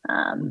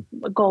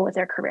 a goal with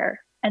their career.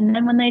 And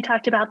then when they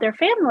talked about their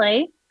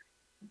family,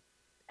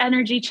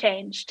 energy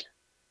changed,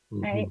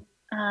 right?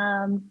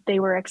 They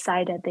were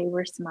excited, they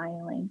were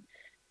smiling.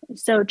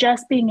 So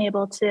just being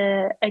able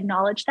to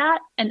acknowledge that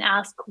and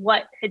ask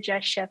what had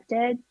just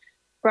shifted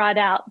brought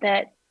out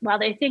that while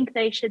they think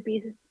they should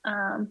be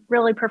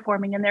really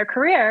performing in their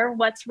career,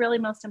 what's really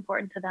most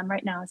important to them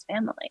right now is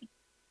family.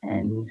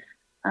 And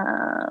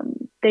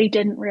they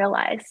didn't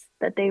realize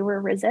that they were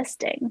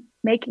resisting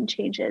making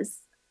changes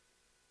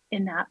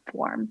in that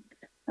form.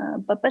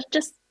 But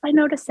just by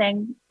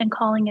noticing and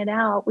calling it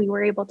out, we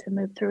were able to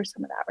move through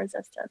some of that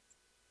resistance.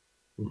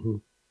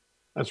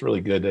 That's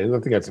really good. I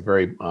think that's a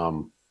very, I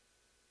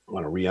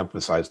want to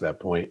reemphasize that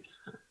point,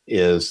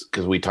 is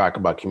because we talk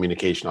about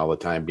communication all the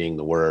time being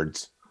the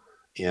words.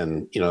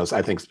 And,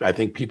 I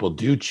think people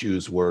do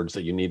choose words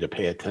that you need to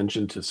pay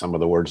attention to some of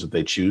the words that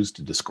they choose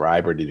to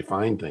describe or to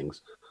define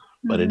things,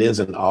 but it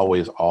isn't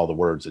always all the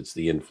words. It's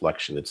the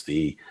inflection. It's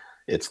the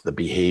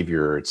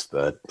behavior. It's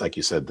the, like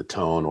you said, the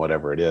tone,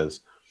 whatever it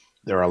is.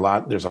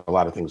 There's a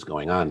lot of things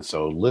going on.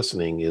 So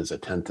listening is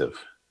attentive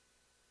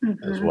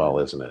as well,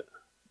 isn't it?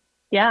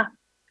 Yeah,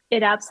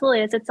 it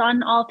absolutely is. It's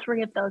on all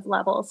three of those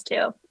levels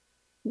too.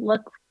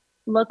 Look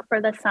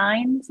for the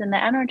signs and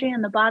the energy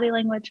and the body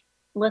language,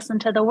 listen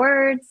to the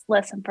words,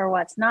 listen for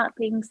what's not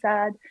being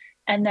said,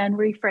 and then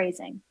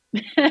rephrasing.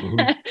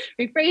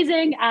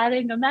 Rephrasing,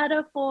 adding a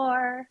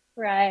metaphor,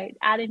 right?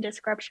 Adding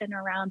description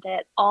around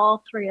it.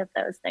 All three of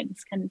those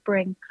things can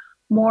bring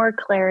more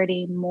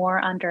clarity,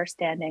 more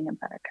understanding, and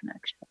better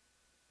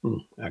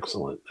connection.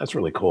 Excellent. That's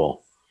really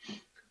cool.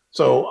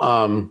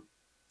 So,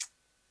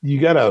 you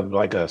got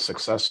a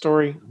success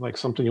story, like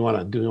something you want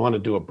to do? You want to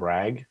do a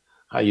brag?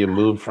 How you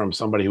moved from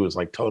somebody who was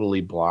like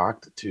totally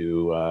blocked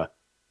to,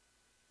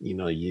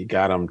 you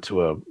got them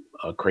to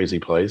a crazy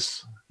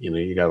place.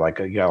 You got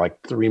like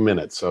 3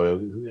 minutes. So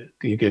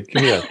you could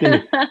give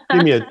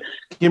me a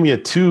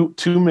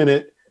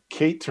 2-minute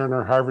Kate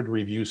Turner Harvard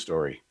Review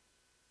story.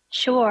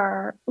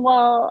 Sure.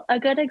 Well, a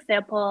good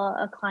example,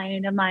 a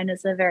client of mine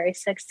is a very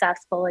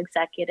successful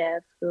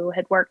executive who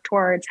had worked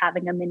towards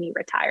having a mini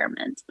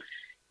retirement.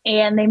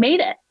 And they made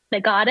it. They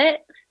got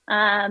it.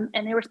 And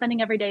they were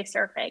spending every day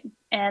surfing.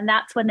 And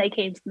that's when they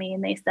came to me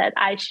and they said,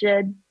 I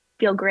should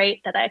feel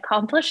great that I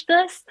accomplished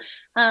this.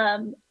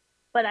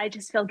 But I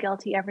just feel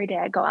guilty every day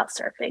I go out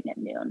surfing at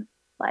noon.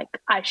 Like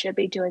I should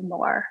be doing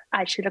more.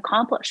 I should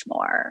accomplish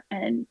more.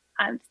 And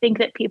I think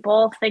that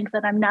people think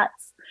that I'm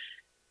nuts.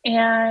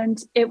 And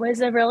it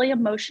was a really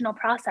emotional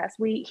process.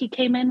 He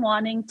came in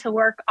wanting to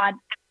work on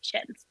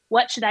actions.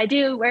 What should I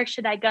do? Where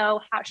should I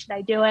go? How should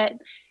I do it?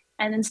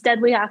 And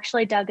instead, we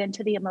actually dug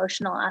into the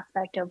emotional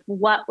aspect of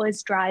what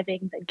was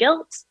driving the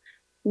guilt,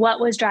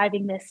 what was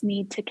driving this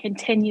need to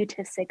continue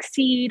to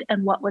succeed,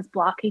 and what was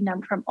blocking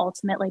them from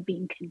ultimately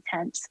being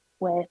content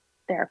with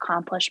their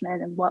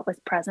accomplishment and what was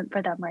present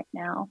for them right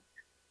now.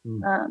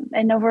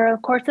 And over a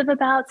course of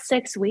about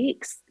 6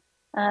 weeks,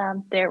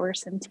 there were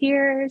some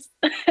tears,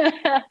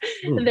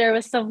 there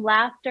was some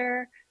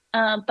laughter,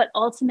 but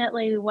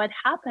ultimately what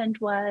happened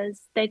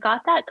was they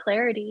got that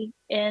clarity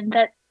in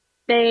that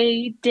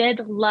they did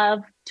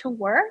love to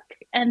work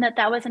and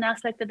that was an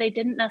aspect that they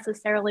didn't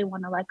necessarily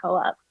want to let go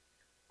of.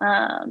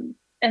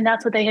 And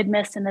that's what they had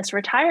missed in this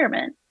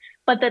retirement,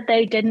 but that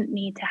they didn't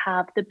need to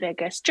have the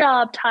biggest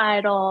job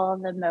title,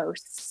 the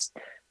most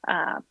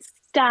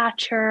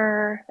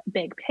stature,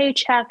 big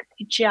paycheck.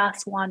 They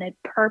just wanted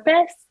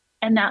purpose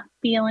and that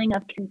feeling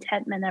of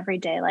contentment every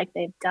day, like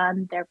they've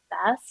done their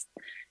best.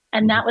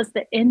 And that was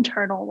the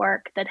internal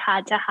work that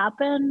had to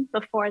happen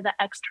before the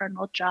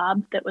external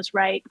job that was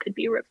right could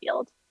be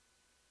revealed.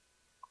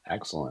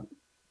 Excellent.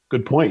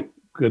 Good point.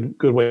 Good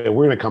way.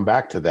 We're going to come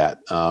back to that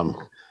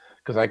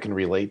because I can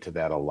relate to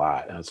that a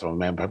lot. And so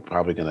I'm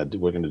probably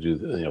we're going to do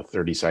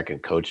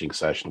 30-second coaching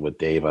session with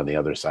Dave on the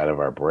other side of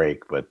our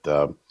break. But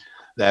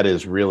that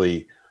is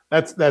really,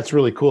 that's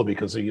really cool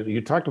because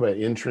you talked about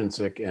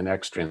intrinsic and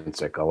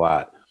extrinsic a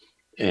lot.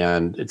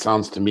 And it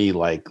sounds to me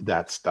like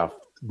that stuff,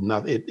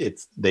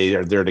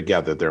 they're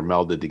together. They're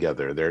melded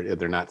together.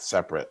 They're not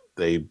separate.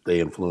 They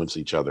influence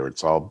each other.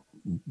 It's all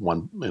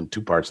one and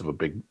two parts of a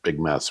big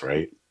mess,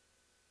 right?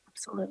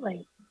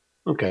 Absolutely.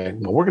 Okay.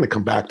 Well, we're going to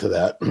come back to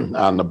that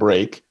on the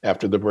break,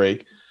 after the break.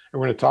 And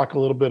we're going to talk a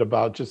little bit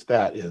about just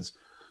that, is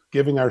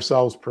giving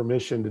ourselves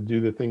permission to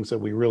do the things that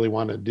we really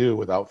want to do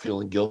without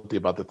feeling guilty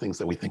about the things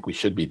that we think we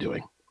should be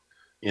doing.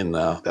 And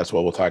that's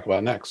what we'll talk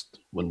about next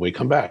when we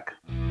come back.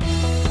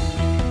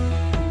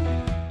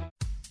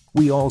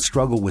 We all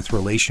struggle with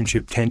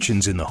relationship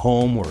tensions in the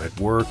home or at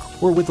work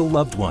or with a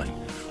loved one.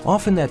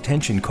 Often that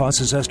tension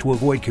causes us to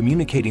avoid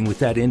communicating with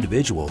that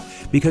individual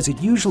because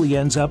it usually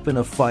ends up in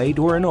a fight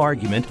or an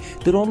argument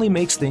that only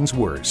makes things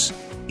worse.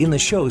 In the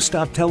show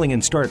Stop Telling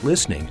and Start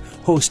Listening,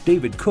 host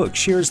David Cook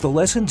shares the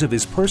lessons of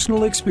his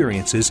personal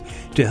experiences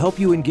to help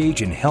you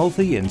engage in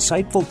healthy,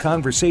 insightful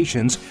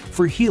conversations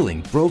for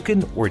healing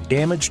broken or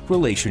damaged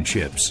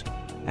relationships.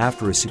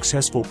 After a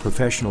successful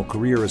professional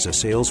career as a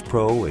sales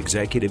pro,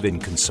 executive, and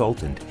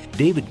consultant,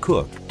 David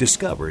Cook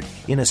discovered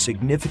in a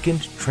significant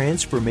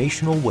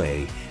transformational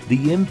way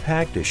the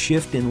impact a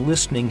shift in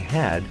listening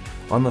had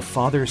on the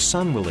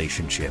father-son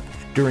relationship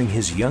during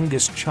his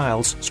youngest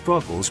child's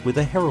struggles with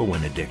a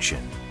heroin addiction.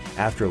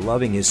 After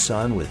loving his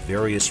son with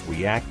various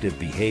reactive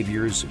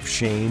behaviors of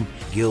shame,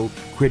 guilt,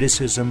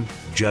 criticism,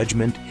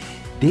 judgment,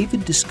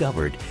 David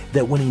discovered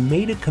that when he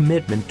made a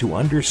commitment to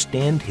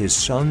understand his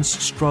son's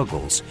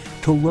struggles,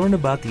 to learn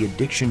about the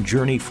addiction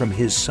journey from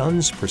his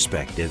son's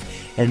perspective,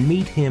 and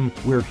meet him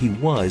where he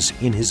was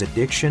in his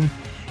addiction,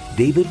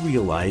 David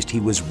realized he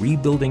was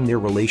rebuilding their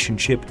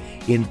relationship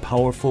in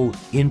powerful,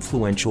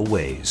 influential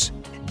ways.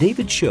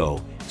 David's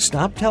show,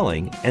 Stop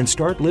Telling and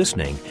Start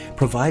Listening,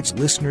 provides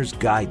listeners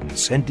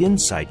guidance and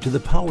insight to the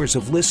powers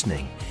of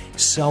listening,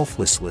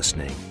 selfless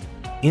listening.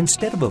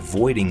 Instead of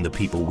avoiding the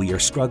people we are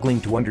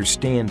struggling to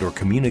understand or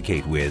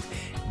communicate with,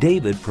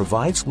 David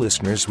provides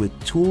listeners with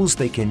tools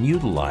they can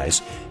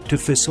utilize to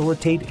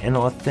facilitate an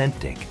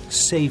authentic,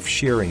 safe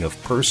sharing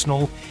of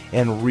personal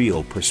and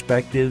real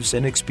perspectives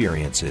and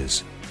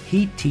experiences.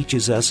 He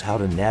teaches us how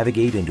to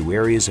navigate into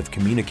areas of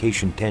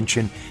communication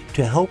tension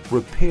to help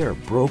repair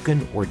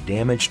broken or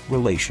damaged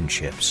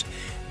relationships,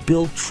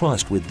 build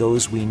trust with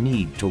those we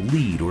need to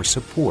lead or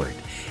support,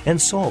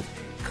 and solve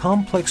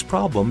complex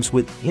problems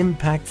with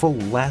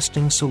impactful,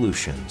 lasting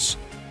solutions.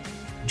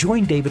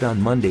 Join David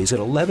on Mondays at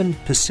 11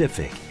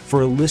 Pacific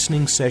for a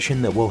listening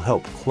session that will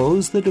help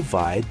close the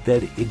divide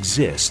that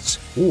exists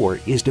or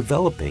is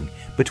developing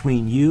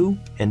between you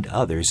and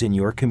others in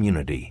your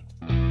community.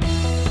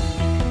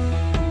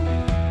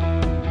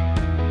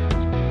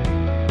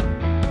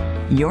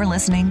 You're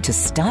listening to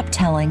Stop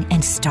Telling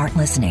and Start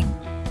Listening.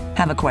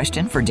 Have a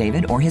question for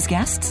David or his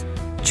guests?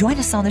 Join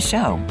us on the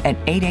show at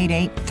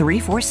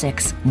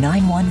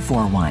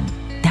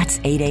 888-346-9141. That's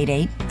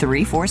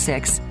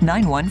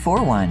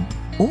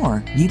 888-346-9141.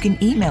 Or you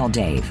can email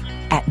Dave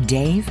at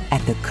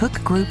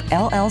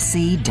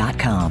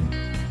dave@thecookgroupllc.com.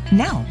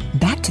 Now,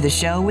 back to the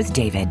show with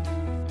David.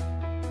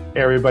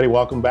 Hey, everybody.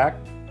 Welcome back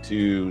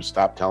to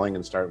Stop Telling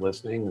and Start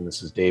Listening. And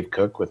this is Dave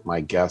Cook with my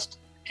guest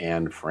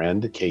and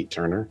friend, Kate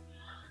Turner.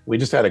 We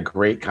just had a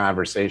great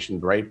conversation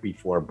right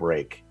before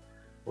break.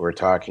 We're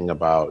talking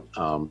about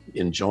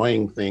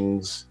enjoying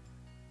things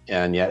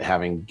and yet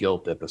having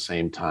guilt at the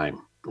same time.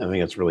 I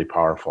think it's really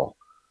powerful.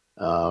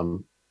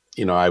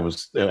 I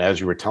was, as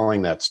you were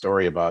telling that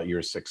story about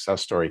your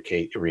success story,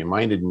 Kate, it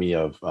reminded me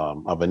of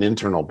an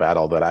internal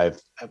battle that I've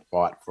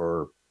fought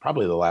for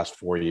probably the last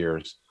 4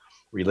 years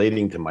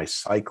relating to my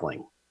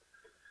cycling.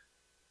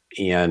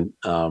 And,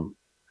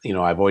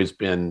 I've always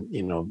been,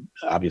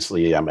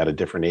 obviously I'm at a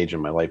different age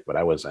in my life, but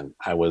I was, a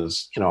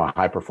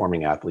high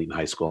performing athlete in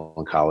high school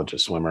and college, a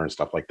swimmer and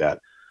stuff like that.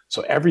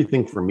 So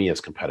everything for me is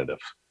competitive.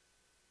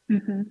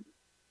 Mm-hmm.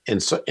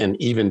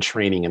 And even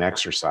training and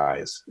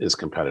exercise is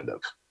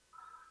competitive,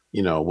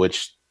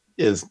 which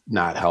is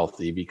not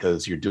healthy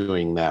because you're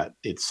doing that.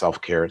 It's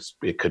self-care.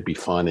 It could be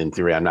fun in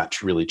theory. I'm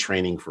not really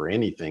training for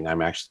anything.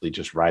 I'm actually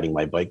just riding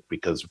my bike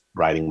because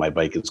riding my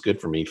bike is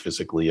good for me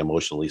physically,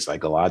 emotionally,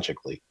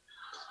 psychologically.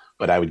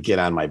 But I would get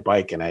on my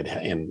bike and I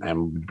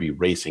would be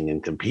racing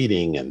and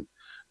competing and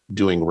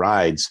doing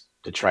rides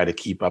to try to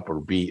keep up or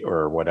beat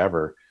or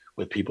whatever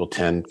with people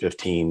 10,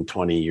 15,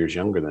 20 years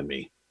younger than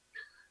me.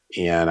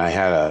 And I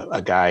had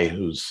a guy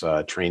who's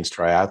trains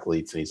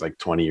triathletes and he's like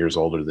 20 years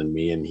older than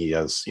me. And he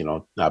has,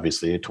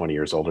 obviously 20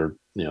 years older,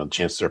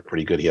 chances are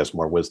pretty good. He has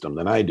more wisdom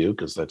than I do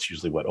because that's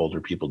usually what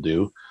older people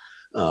do,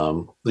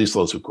 at least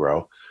those who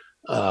grow.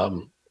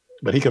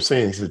 But he kept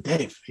saying, he said,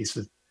 Dave,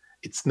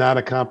 it's not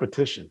a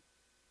competition.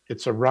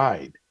 It's a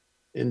ride.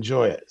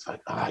 Enjoy it. It's like,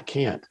 I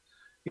can't.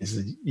 He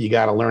said, you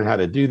got to learn how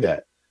to do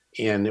that.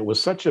 And it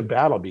was such a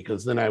battle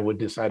because then I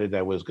decided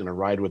I was going to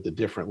ride with a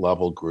different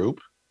level group.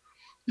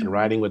 And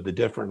riding with the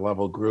different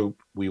level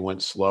group, we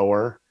went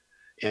slower.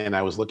 And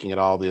I was looking at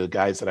all the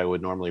guys that I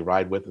would normally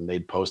ride with, and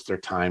they'd post their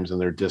times and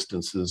their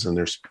distances and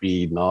their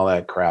speed and all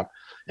that crap.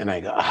 And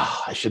I go,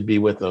 I should be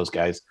with those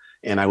guys.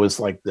 And I was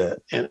like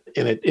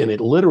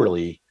it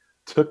literally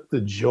took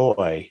the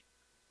joy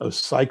of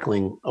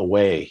cycling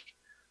away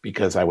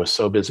because I was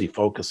so busy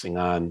focusing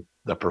on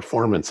the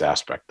performance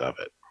aspect of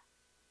it.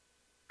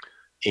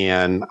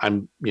 And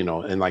I'm,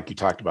 and like you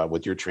talked about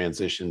with your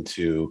transition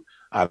to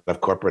out of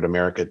corporate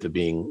America to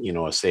being,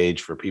 a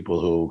sage for people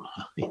who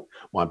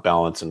want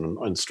balance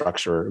and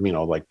structure,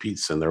 like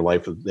peace in their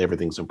life,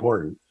 everything's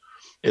important.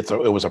 It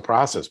was a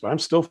process, but I'm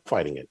still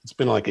fighting it. It's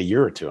been like a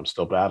year or two. I'm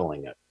still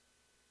battling it.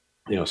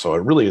 So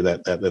it really,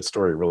 that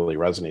story really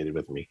resonated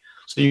with me.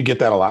 So you get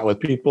that a lot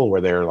with people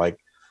where they're like,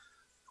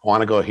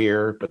 want to go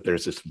here, but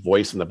there's this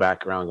voice in the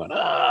background going,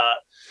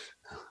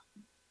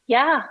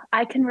 Yeah,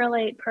 I can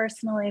relate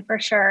personally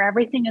for sure.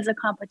 Everything is a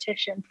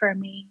competition for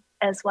me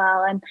as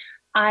well. And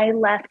I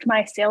left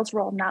my sales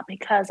role not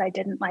because I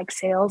didn't like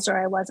sales or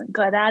I wasn't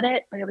good at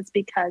it, but it was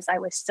because I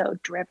was so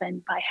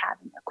driven by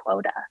having a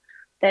quota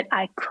that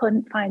I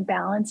couldn't find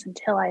balance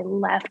until I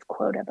left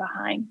quota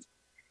behind.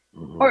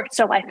 Mm-hmm. Or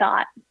so I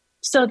thought.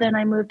 So then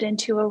I moved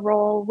into a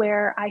role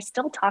where I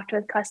still talked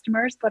with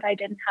customers, but I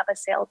didn't have a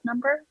sales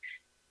number.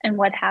 And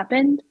what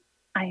happened?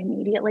 I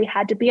immediately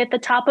had to be at the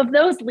top of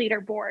those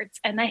leaderboards,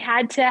 and I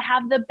had to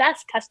have the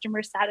best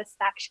customer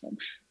satisfaction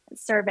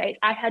surveys.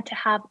 I had to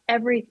have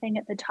everything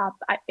at the top.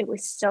 It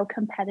was so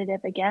competitive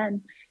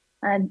again.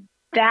 And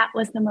that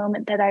was the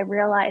moment that I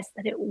realized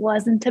that it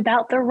wasn't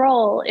about the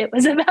role. It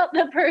was about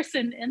the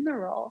person in the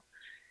role.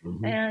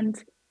 Mm-hmm.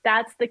 And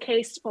that's the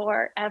case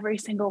for every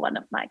single one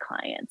of my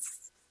clients,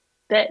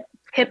 that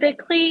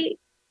typically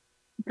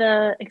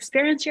the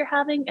experience you're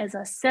having is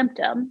a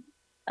symptom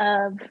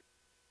of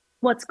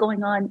what's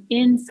going on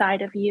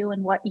inside of you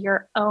and what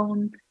your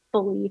own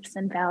beliefs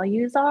and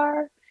values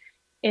are.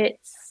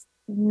 It's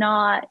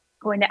not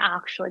going to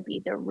actually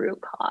be the root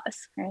cause,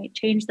 right?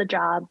 Change the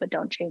job, but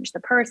don't change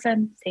the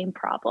person, same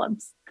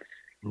problems.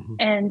 Mm-hmm.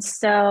 And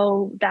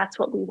so that's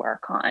what we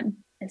work on,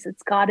 is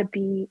it's got to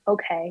be,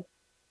 okay,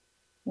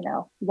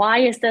 why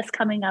is this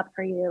coming up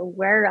for you?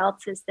 Where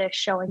else is this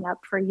showing up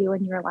for you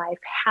in your life?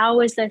 How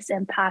is this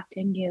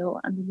impacting you?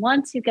 And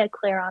once you get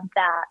clear on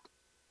that,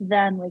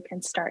 then we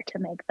can start to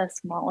make the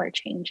smaller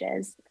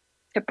changes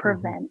to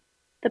prevent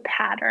the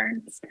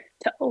patterns,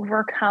 to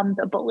overcome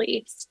the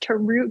beliefs, to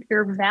root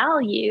your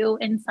value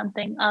in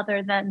something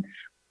other than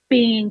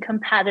being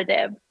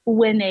competitive,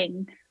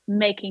 winning,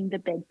 making the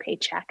big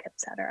paycheck, et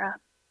cetera.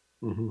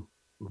 Mm-hmm.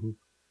 Mm-hmm.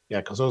 Yeah,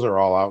 because those are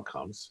all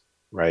outcomes,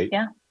 right?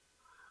 Yeah.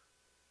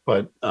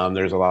 But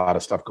there's a lot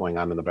of stuff going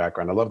on in the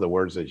background. I love the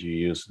words that you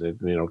use,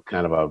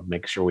 kind of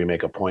make sure we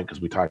make a point,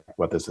 because we talked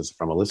about this as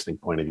from a listening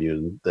point of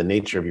view. The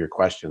nature of your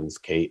questions,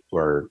 Kate,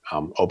 were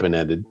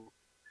open-ended.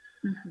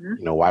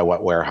 Mm-hmm. Why,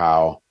 what, where,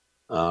 how,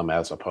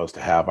 as opposed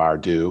to have, are,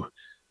 do,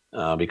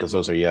 because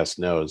those are yes,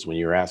 no's. When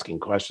you're asking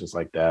questions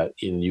like that,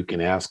 and you can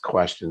ask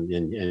questions,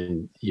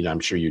 and I'm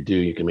sure you do,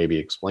 you can maybe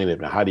explain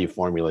it, but how do you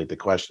formulate the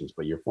questions?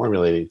 But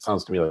it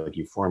sounds to me like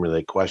you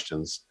formulate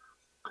questions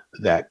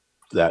that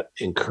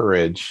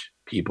encourage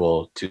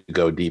people to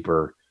go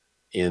deeper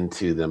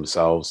into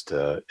themselves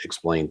to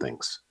explain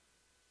things.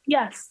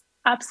 Yes,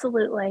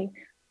 absolutely.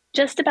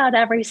 Just about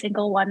every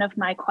single one of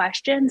my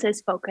questions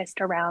is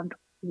focused around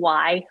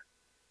why,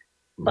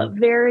 but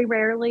very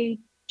rarely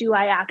do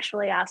I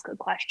actually ask a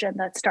question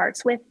that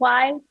starts with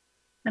why.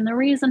 And the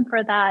reason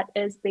for that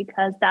is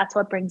because that's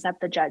what brings up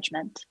the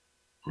judgment.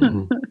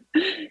 Mm-hmm.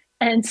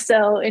 And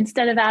so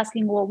instead of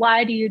asking, well,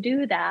 why do you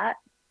do that?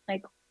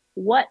 Like,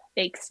 what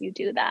makes you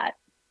do that?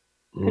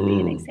 Could be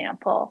an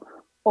example.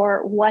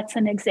 Or what's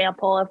an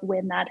example of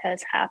when that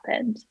has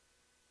happened,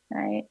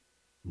 right?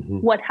 Mm-hmm.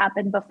 What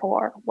happened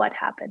before? What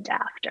happened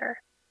after,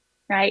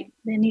 right?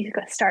 Then you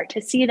start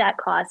to see that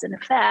cause and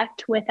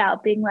effect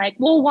without being like,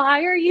 well,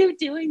 why are you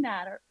doing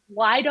that? Or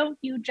why don't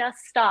you just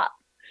stop?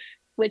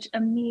 Which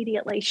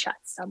immediately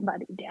shuts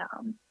somebody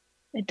down.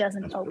 It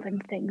doesn't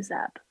open things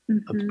up.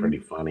 Mm-hmm. That's pretty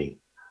funny.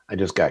 I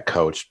just got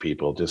coached,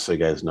 people, just so you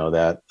guys know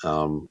that.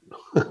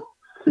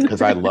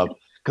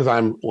 Because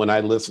when I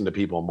listen to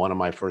people, one of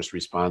my first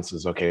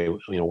responses, okay,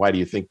 why do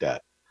you think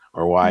that?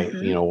 Or why,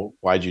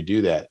 why'd you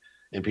do that?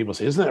 And people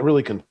say, isn't that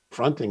really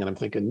confronting? And I'm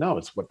thinking, no,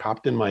 it's what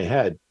popped in my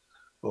head.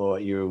 Well,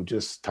 what you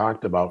just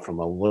talked about from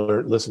a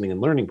listening and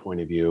learning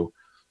point of view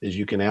is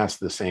you can ask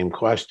the same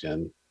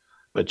question,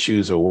 but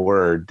choose a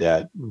word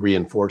that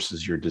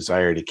reinforces your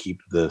desire to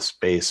keep the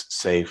space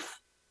safe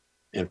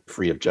and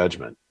free of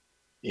judgment.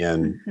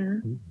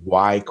 And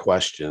why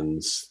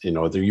questions,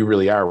 you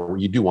really are,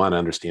 you do want to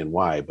understand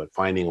why, but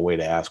finding a way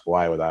to ask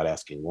why without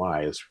asking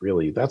why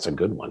that's a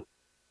good one.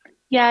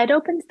 Yeah, it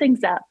opens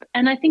things up.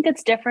 And I think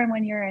it's different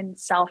when you're in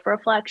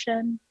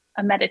self-reflection.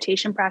 A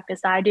meditation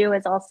practice I do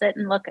is I'll sit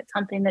and look at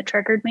something that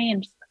triggered me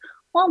and just,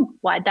 well,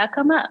 why'd that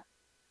come up?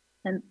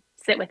 And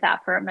sit with that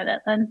for a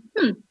minute. Then,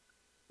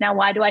 now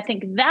why do I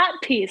think that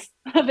piece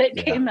of it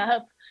came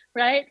up,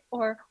 right?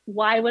 Or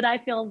why would I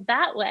feel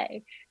that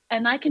way?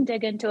 And I can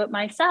dig into it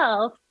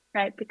myself,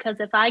 right? Because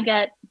if I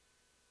get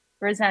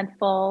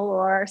resentful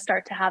or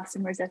start to have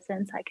some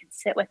resistance, I can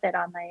sit with it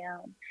on my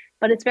own.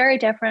 But it's very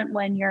different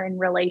when you're in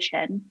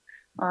relation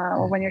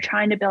or when you're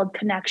trying to build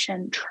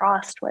connection,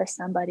 trust with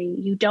somebody.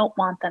 You don't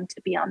want them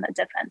to be on the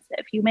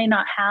defensive. You may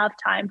not have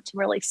time to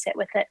really sit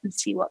with it and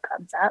see what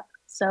comes up.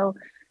 So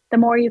the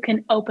more you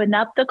can open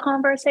up the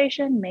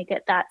conversation, make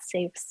it that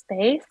safe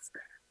space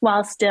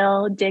while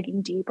still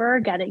digging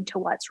deeper, getting to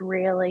what's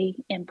really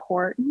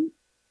important,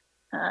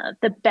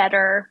 the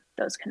better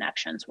those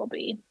connections will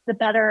be, the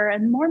better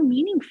and more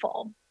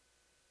meaningful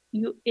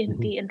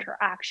the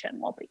interaction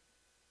will be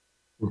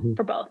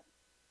for both.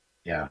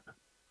 Yeah.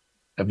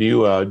 Have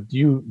you,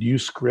 do you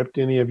script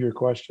any of your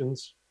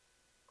questions,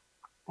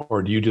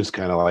 or do you just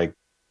kind of like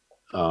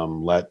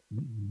let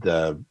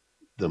the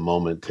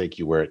moment take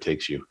you where it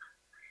takes you?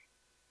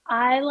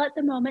 I let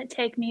the moment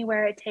take me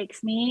where it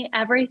takes me.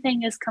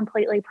 Everything is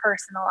completely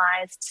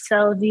personalized.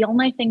 So the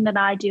only thing that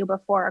I do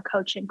before a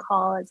coaching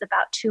call is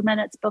about 2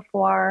 minutes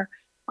before,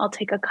 I'll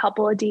take a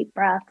couple of deep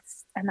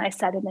breaths and I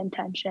set an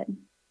intention.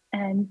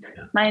 And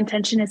my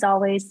intention is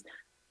always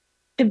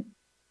to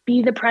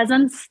be the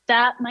presence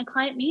that my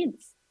client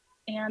needs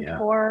and Yeah.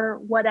 for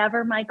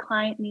whatever my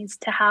client needs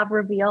to have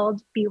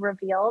revealed, be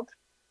revealed,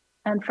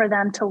 and for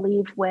them to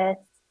leave with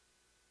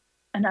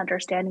an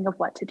understanding of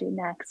what to do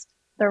next.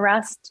 The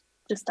rest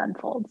just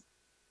unfolds.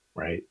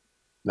 Right.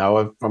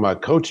 Now, from a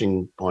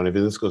coaching point of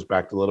view, this goes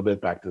back a little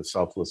bit back to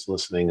selfless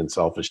listening and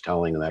selfish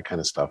telling and that kind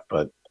of stuff.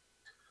 But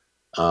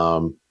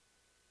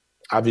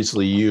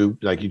obviously, you,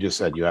 like you just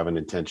said, you have an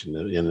intention,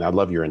 and I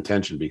love your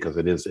intention because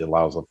it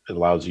allows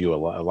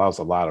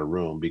a lot of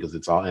room because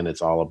it's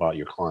all about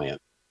your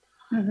client.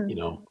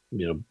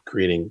 Mm-hmm.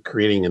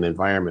 Creating an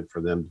environment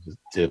for them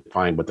to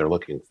find what they're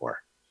looking for,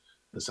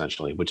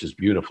 essentially, which is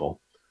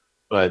beautiful.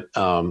 But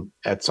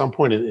at some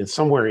point, it's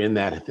somewhere in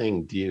that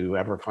thing, do you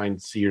ever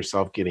see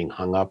yourself getting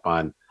hung up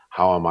on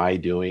how am I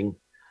doing,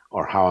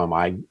 or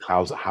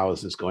how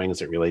is this going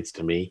as it relates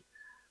to me?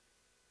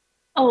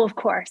 Oh, of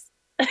course.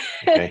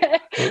 Okay.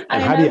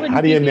 And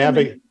how do you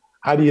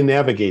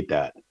navigate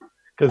that?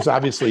 Because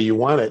obviously you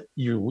want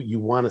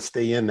to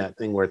stay in that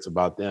thing where it's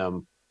about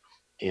them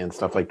and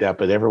stuff like that.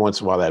 But every once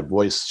in a while that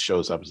voice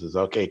shows up and says,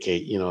 okay,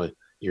 Kate,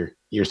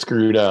 you're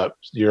screwed up.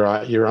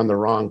 You're on the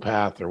wrong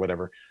path or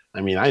whatever. I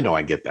mean, I know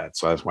I get that.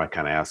 So that's why I'm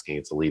kind of asking.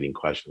 It's a leading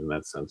question in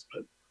that sense,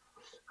 but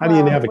how do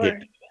you navigate?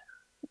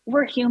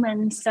 We're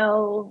humans.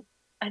 So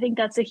I think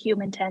that's a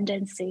human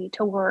tendency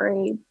to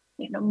worry,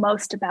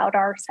 most about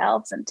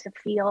ourselves and to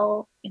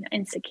feel,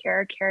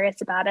 insecure, curious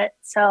about it.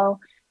 So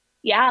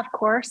yeah, of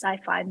course I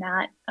find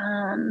that.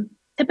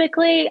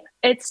 Typically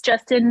it's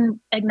just in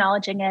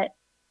acknowledging it.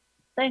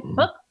 Like,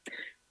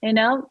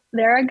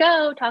 there I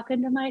go,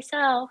 talking to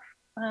myself.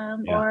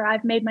 Or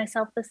I've made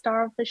myself the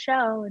star of the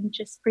show and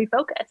just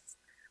refocus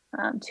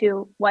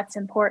to what's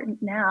important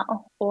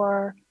now,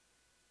 or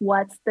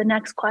what's the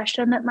next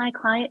question that my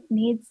client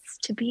needs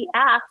to be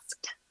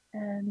asked,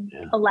 and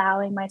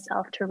allowing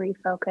myself to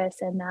refocus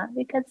in that,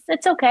 because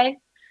it's okay.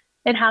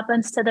 It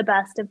happens to the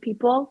best of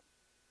people.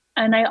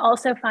 And I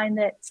also find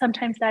that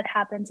sometimes that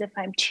happens if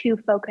I'm too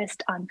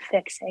focused on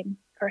fixing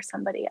for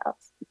somebody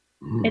else.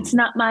 It's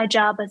not my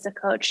job as a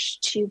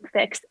coach to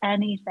fix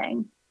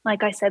anything.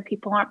 Like I said,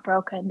 people aren't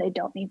broken. They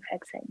don't need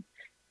fixing.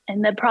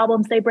 And the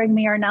problems they bring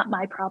me are not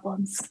my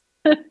problems.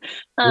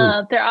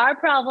 There are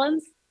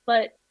problems,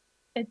 but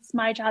it's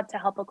my job to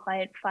help a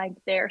client find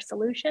their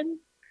solution.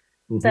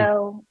 Mm-hmm.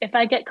 So if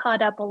I get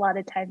caught up, a lot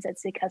of times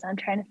it's because I'm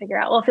trying to figure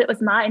out, well, if it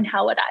was mine,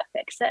 how would I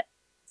fix it?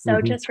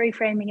 So just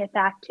reframing it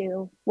back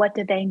to, what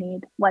do they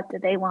need? What do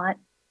they want?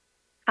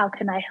 How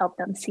can I help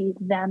them see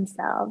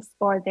themselves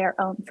or their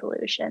own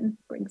solution?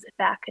 Brings it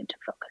back into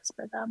focus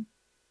for them.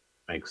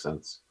 Makes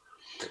sense.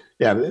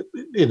 Yeah,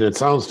 it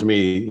sounds to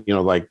me,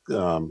 like,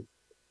 and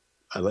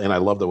I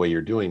love the way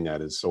you're doing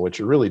that. Is so what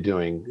you're really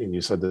doing, and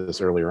you said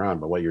this earlier on,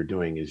 but what you're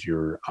doing is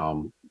you're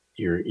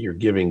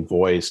giving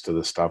voice to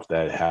the stuff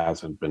that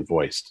hasn't been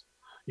voiced.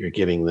 You're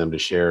getting them to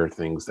share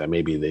things that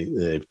maybe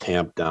they've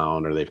tamped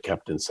down, or they've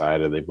kept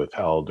inside, or they've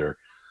withheld, or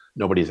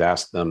nobody's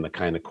asked them the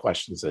kind of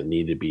questions that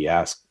need to be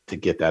asked to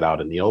get that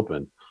out in the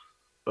open.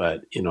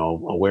 But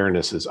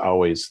awareness is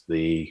always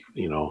the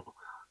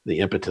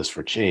impetus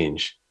for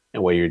change.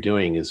 And what you're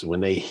doing is,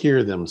 when they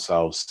hear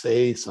themselves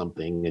say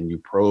something and you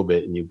probe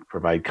it and you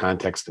provide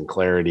context and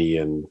clarity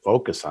and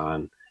focus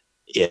on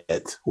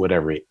it,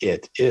 whatever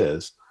it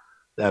is,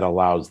 that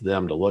allows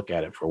them to look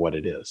at it for what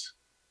it is.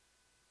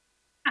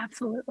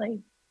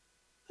 Absolutely.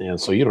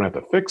 And so you don't have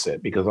to fix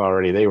it, because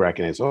already they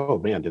recognize, oh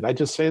man, did I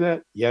just say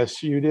that?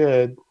 Yes, you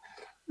did.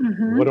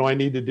 Mm-hmm. What do I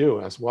need to do?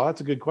 I said, well,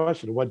 that's a good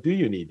question. What do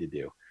you need to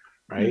do?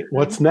 Right? Mm-hmm.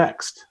 What's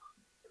next?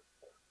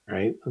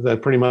 Right? Is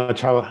that pretty much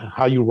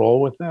how you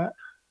roll with that?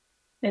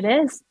 It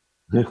is.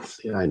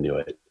 Yeah, I knew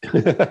it.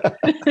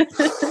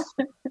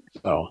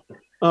 So,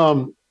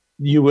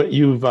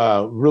 you've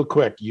real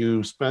quick,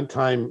 you spent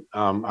time,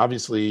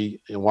 obviously,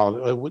 and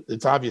while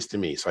it's obvious to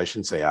me, so I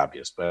shouldn't say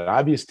obvious, but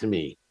obvious to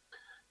me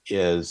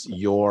is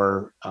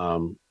your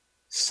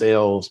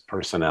sales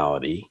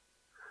personality.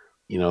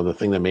 The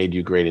thing that made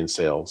you great in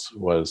sales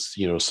was,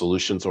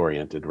 solutions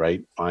oriented,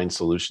 right? Find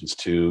solutions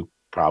to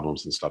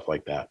problems and stuff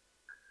like that.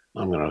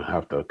 I'm going to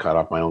have to cut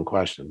off my own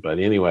question, but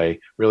anyway,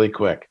 really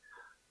quick.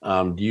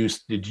 Do you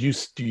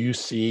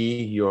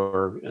see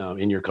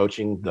in your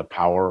coaching the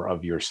power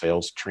of your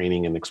sales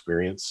training and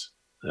experience?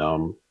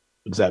 Does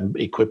that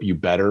equip you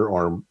better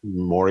or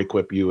more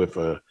equip you, if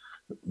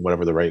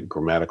whatever the right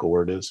grammatical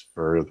word is,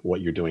 for what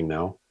you're doing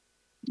now?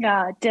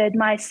 Yeah. Did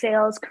my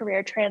sales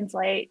career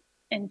translate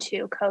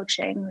into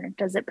coaching, or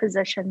does it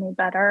position me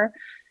better?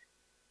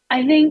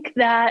 I think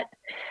that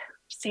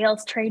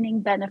sales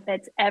training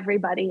benefits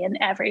everybody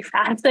in every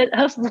facet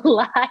of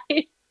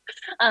life.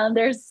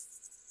 There's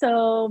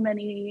so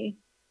many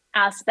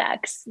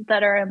aspects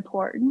that are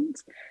important,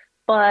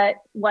 but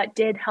what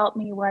did help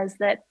me was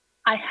that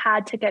I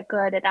had to get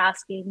good at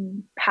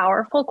asking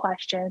powerful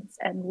questions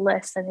and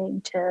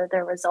listening to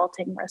the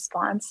resulting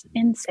response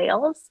in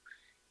sales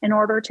in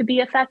order to be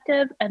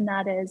effective. And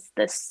that is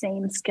the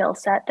same skill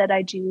set that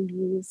I do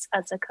use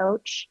as a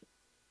coach.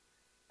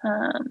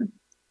 And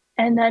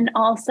then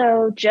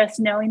also just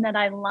knowing that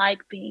I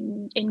like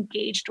being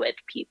engaged with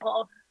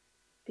people,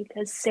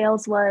 because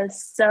sales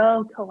was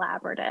so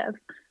collaborative.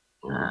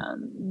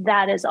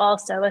 That is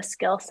also a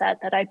skill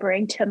set that I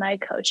bring to my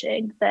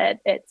coaching, that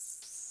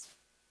it's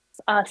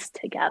us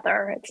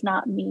together. It's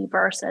not me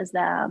versus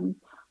them,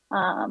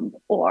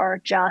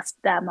 or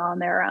just them on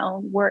their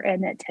own. We're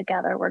in it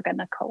together. We're going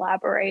to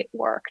collaborate,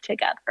 work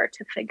together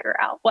to figure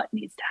out what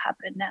needs to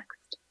happen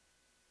next.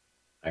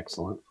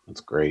 Excellent.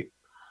 That's great.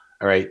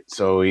 All right.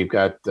 So we've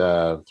got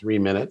 3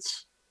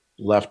 minutes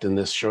left in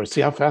this show. See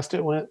how fast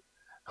it went?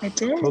 It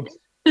did.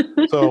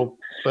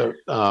 But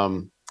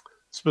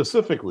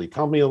specifically,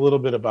 tell me a little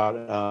bit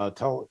about,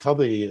 tell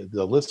the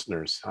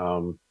listeners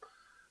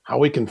how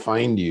we can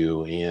find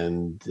you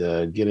and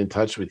get in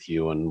touch with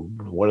you,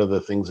 and what are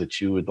the things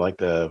that you would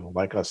like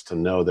us to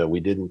know that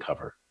we didn't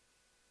cover.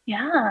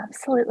 Yeah,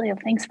 absolutely.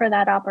 Thanks for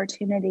that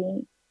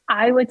opportunity.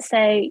 I would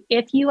say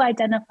if you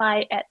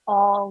identify at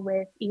all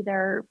with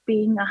either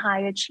being a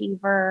high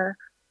achiever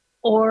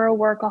or a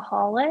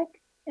workaholic,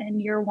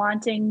 and you're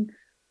wanting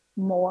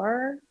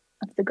more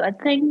of the good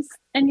things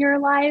in your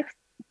life,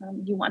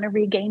 you want to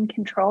regain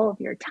control of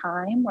your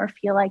time or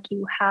feel like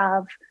you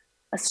have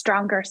a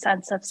stronger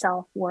sense of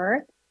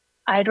self-worth,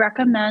 I'd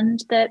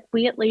recommend that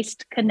we at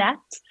least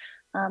connect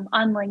on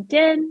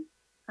LinkedIn.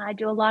 I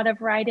do a lot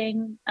of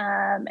writing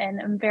and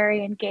I'm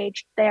very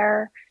engaged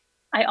there.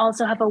 I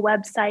also have a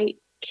website,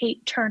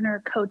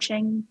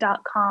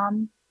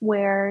 kateturnercoaching.com,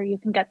 where you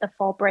can get the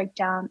full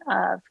breakdown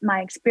of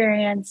my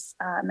experience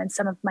and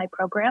some of my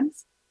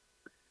programs.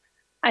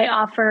 I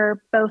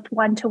offer both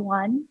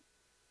one-to-one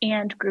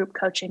and group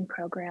coaching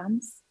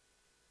programs.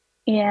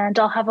 And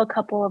I'll have a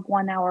couple of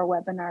 1-hour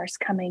webinars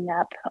coming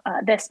up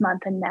this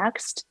month and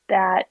next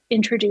that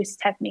introduce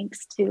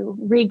techniques to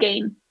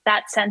regain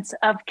that sense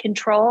of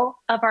control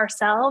of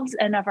ourselves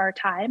and of our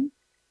time,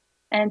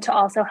 and to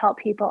also help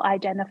people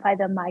identify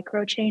the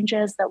micro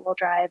changes that will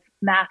drive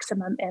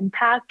maximum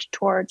impact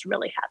towards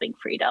really having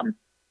freedom.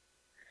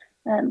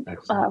 And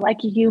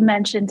like you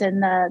mentioned in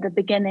the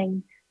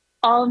beginning,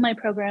 all of my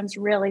programs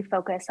really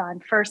focus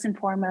on, first and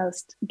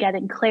foremost,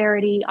 getting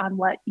clarity on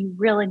what you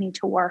really need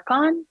to work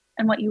on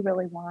and what you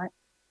really want,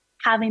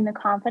 having the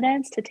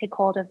confidence to take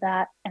hold of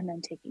that, and then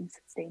taking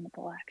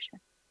sustainable action.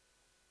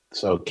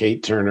 So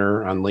Kate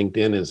Turner on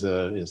LinkedIn is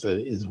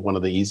one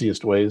of the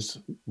easiest ways,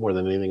 more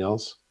than anything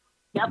else.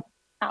 Yep,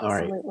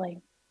 absolutely. All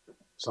right.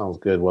 Sounds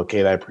good. Well,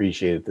 Kate, I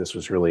appreciate it. This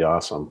was really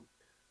awesome.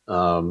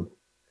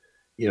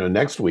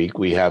 Next week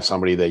we have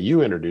somebody that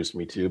you introduced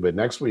me to, but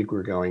next week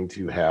we're going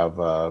to have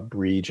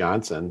Bree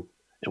Johnson,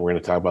 and we're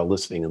going to talk about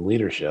listening and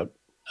leadership.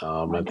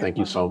 And thank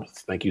you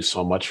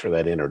so much for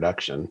that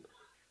introduction.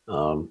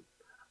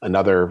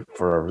 Another,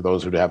 for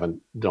those who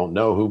don't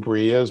know who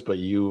Bree is, but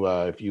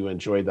if you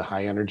enjoyed the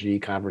high energy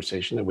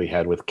conversation that we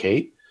had with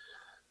Kate,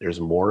 there's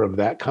more of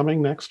that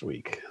coming next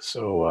week.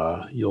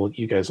 So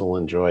you guys will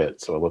enjoy it.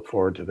 So I look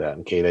forward to that.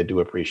 And Kate, I do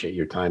appreciate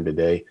your time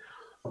today.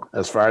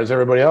 As far as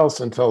everybody else,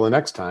 until the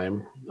next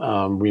time,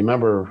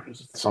 remember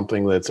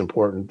something that's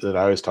important that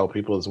I always tell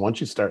people is, once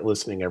you start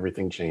listening,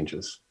 everything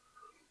changes.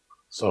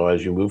 So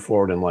as you move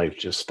forward in life,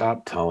 just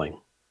stop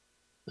telling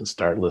and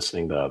start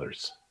listening to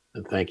others.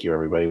 And thank you,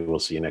 everybody. We'll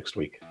see you next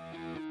week.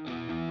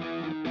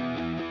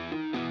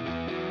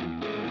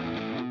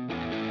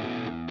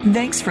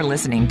 Thanks for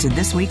listening to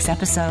this week's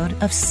episode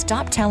of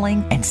Stop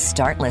Telling and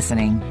Start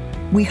Listening.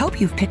 We hope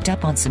you've picked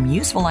up on some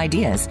useful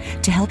ideas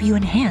to help you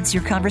enhance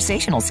your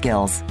conversational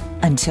skills.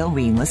 Until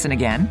we listen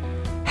again,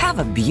 have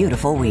a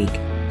beautiful week.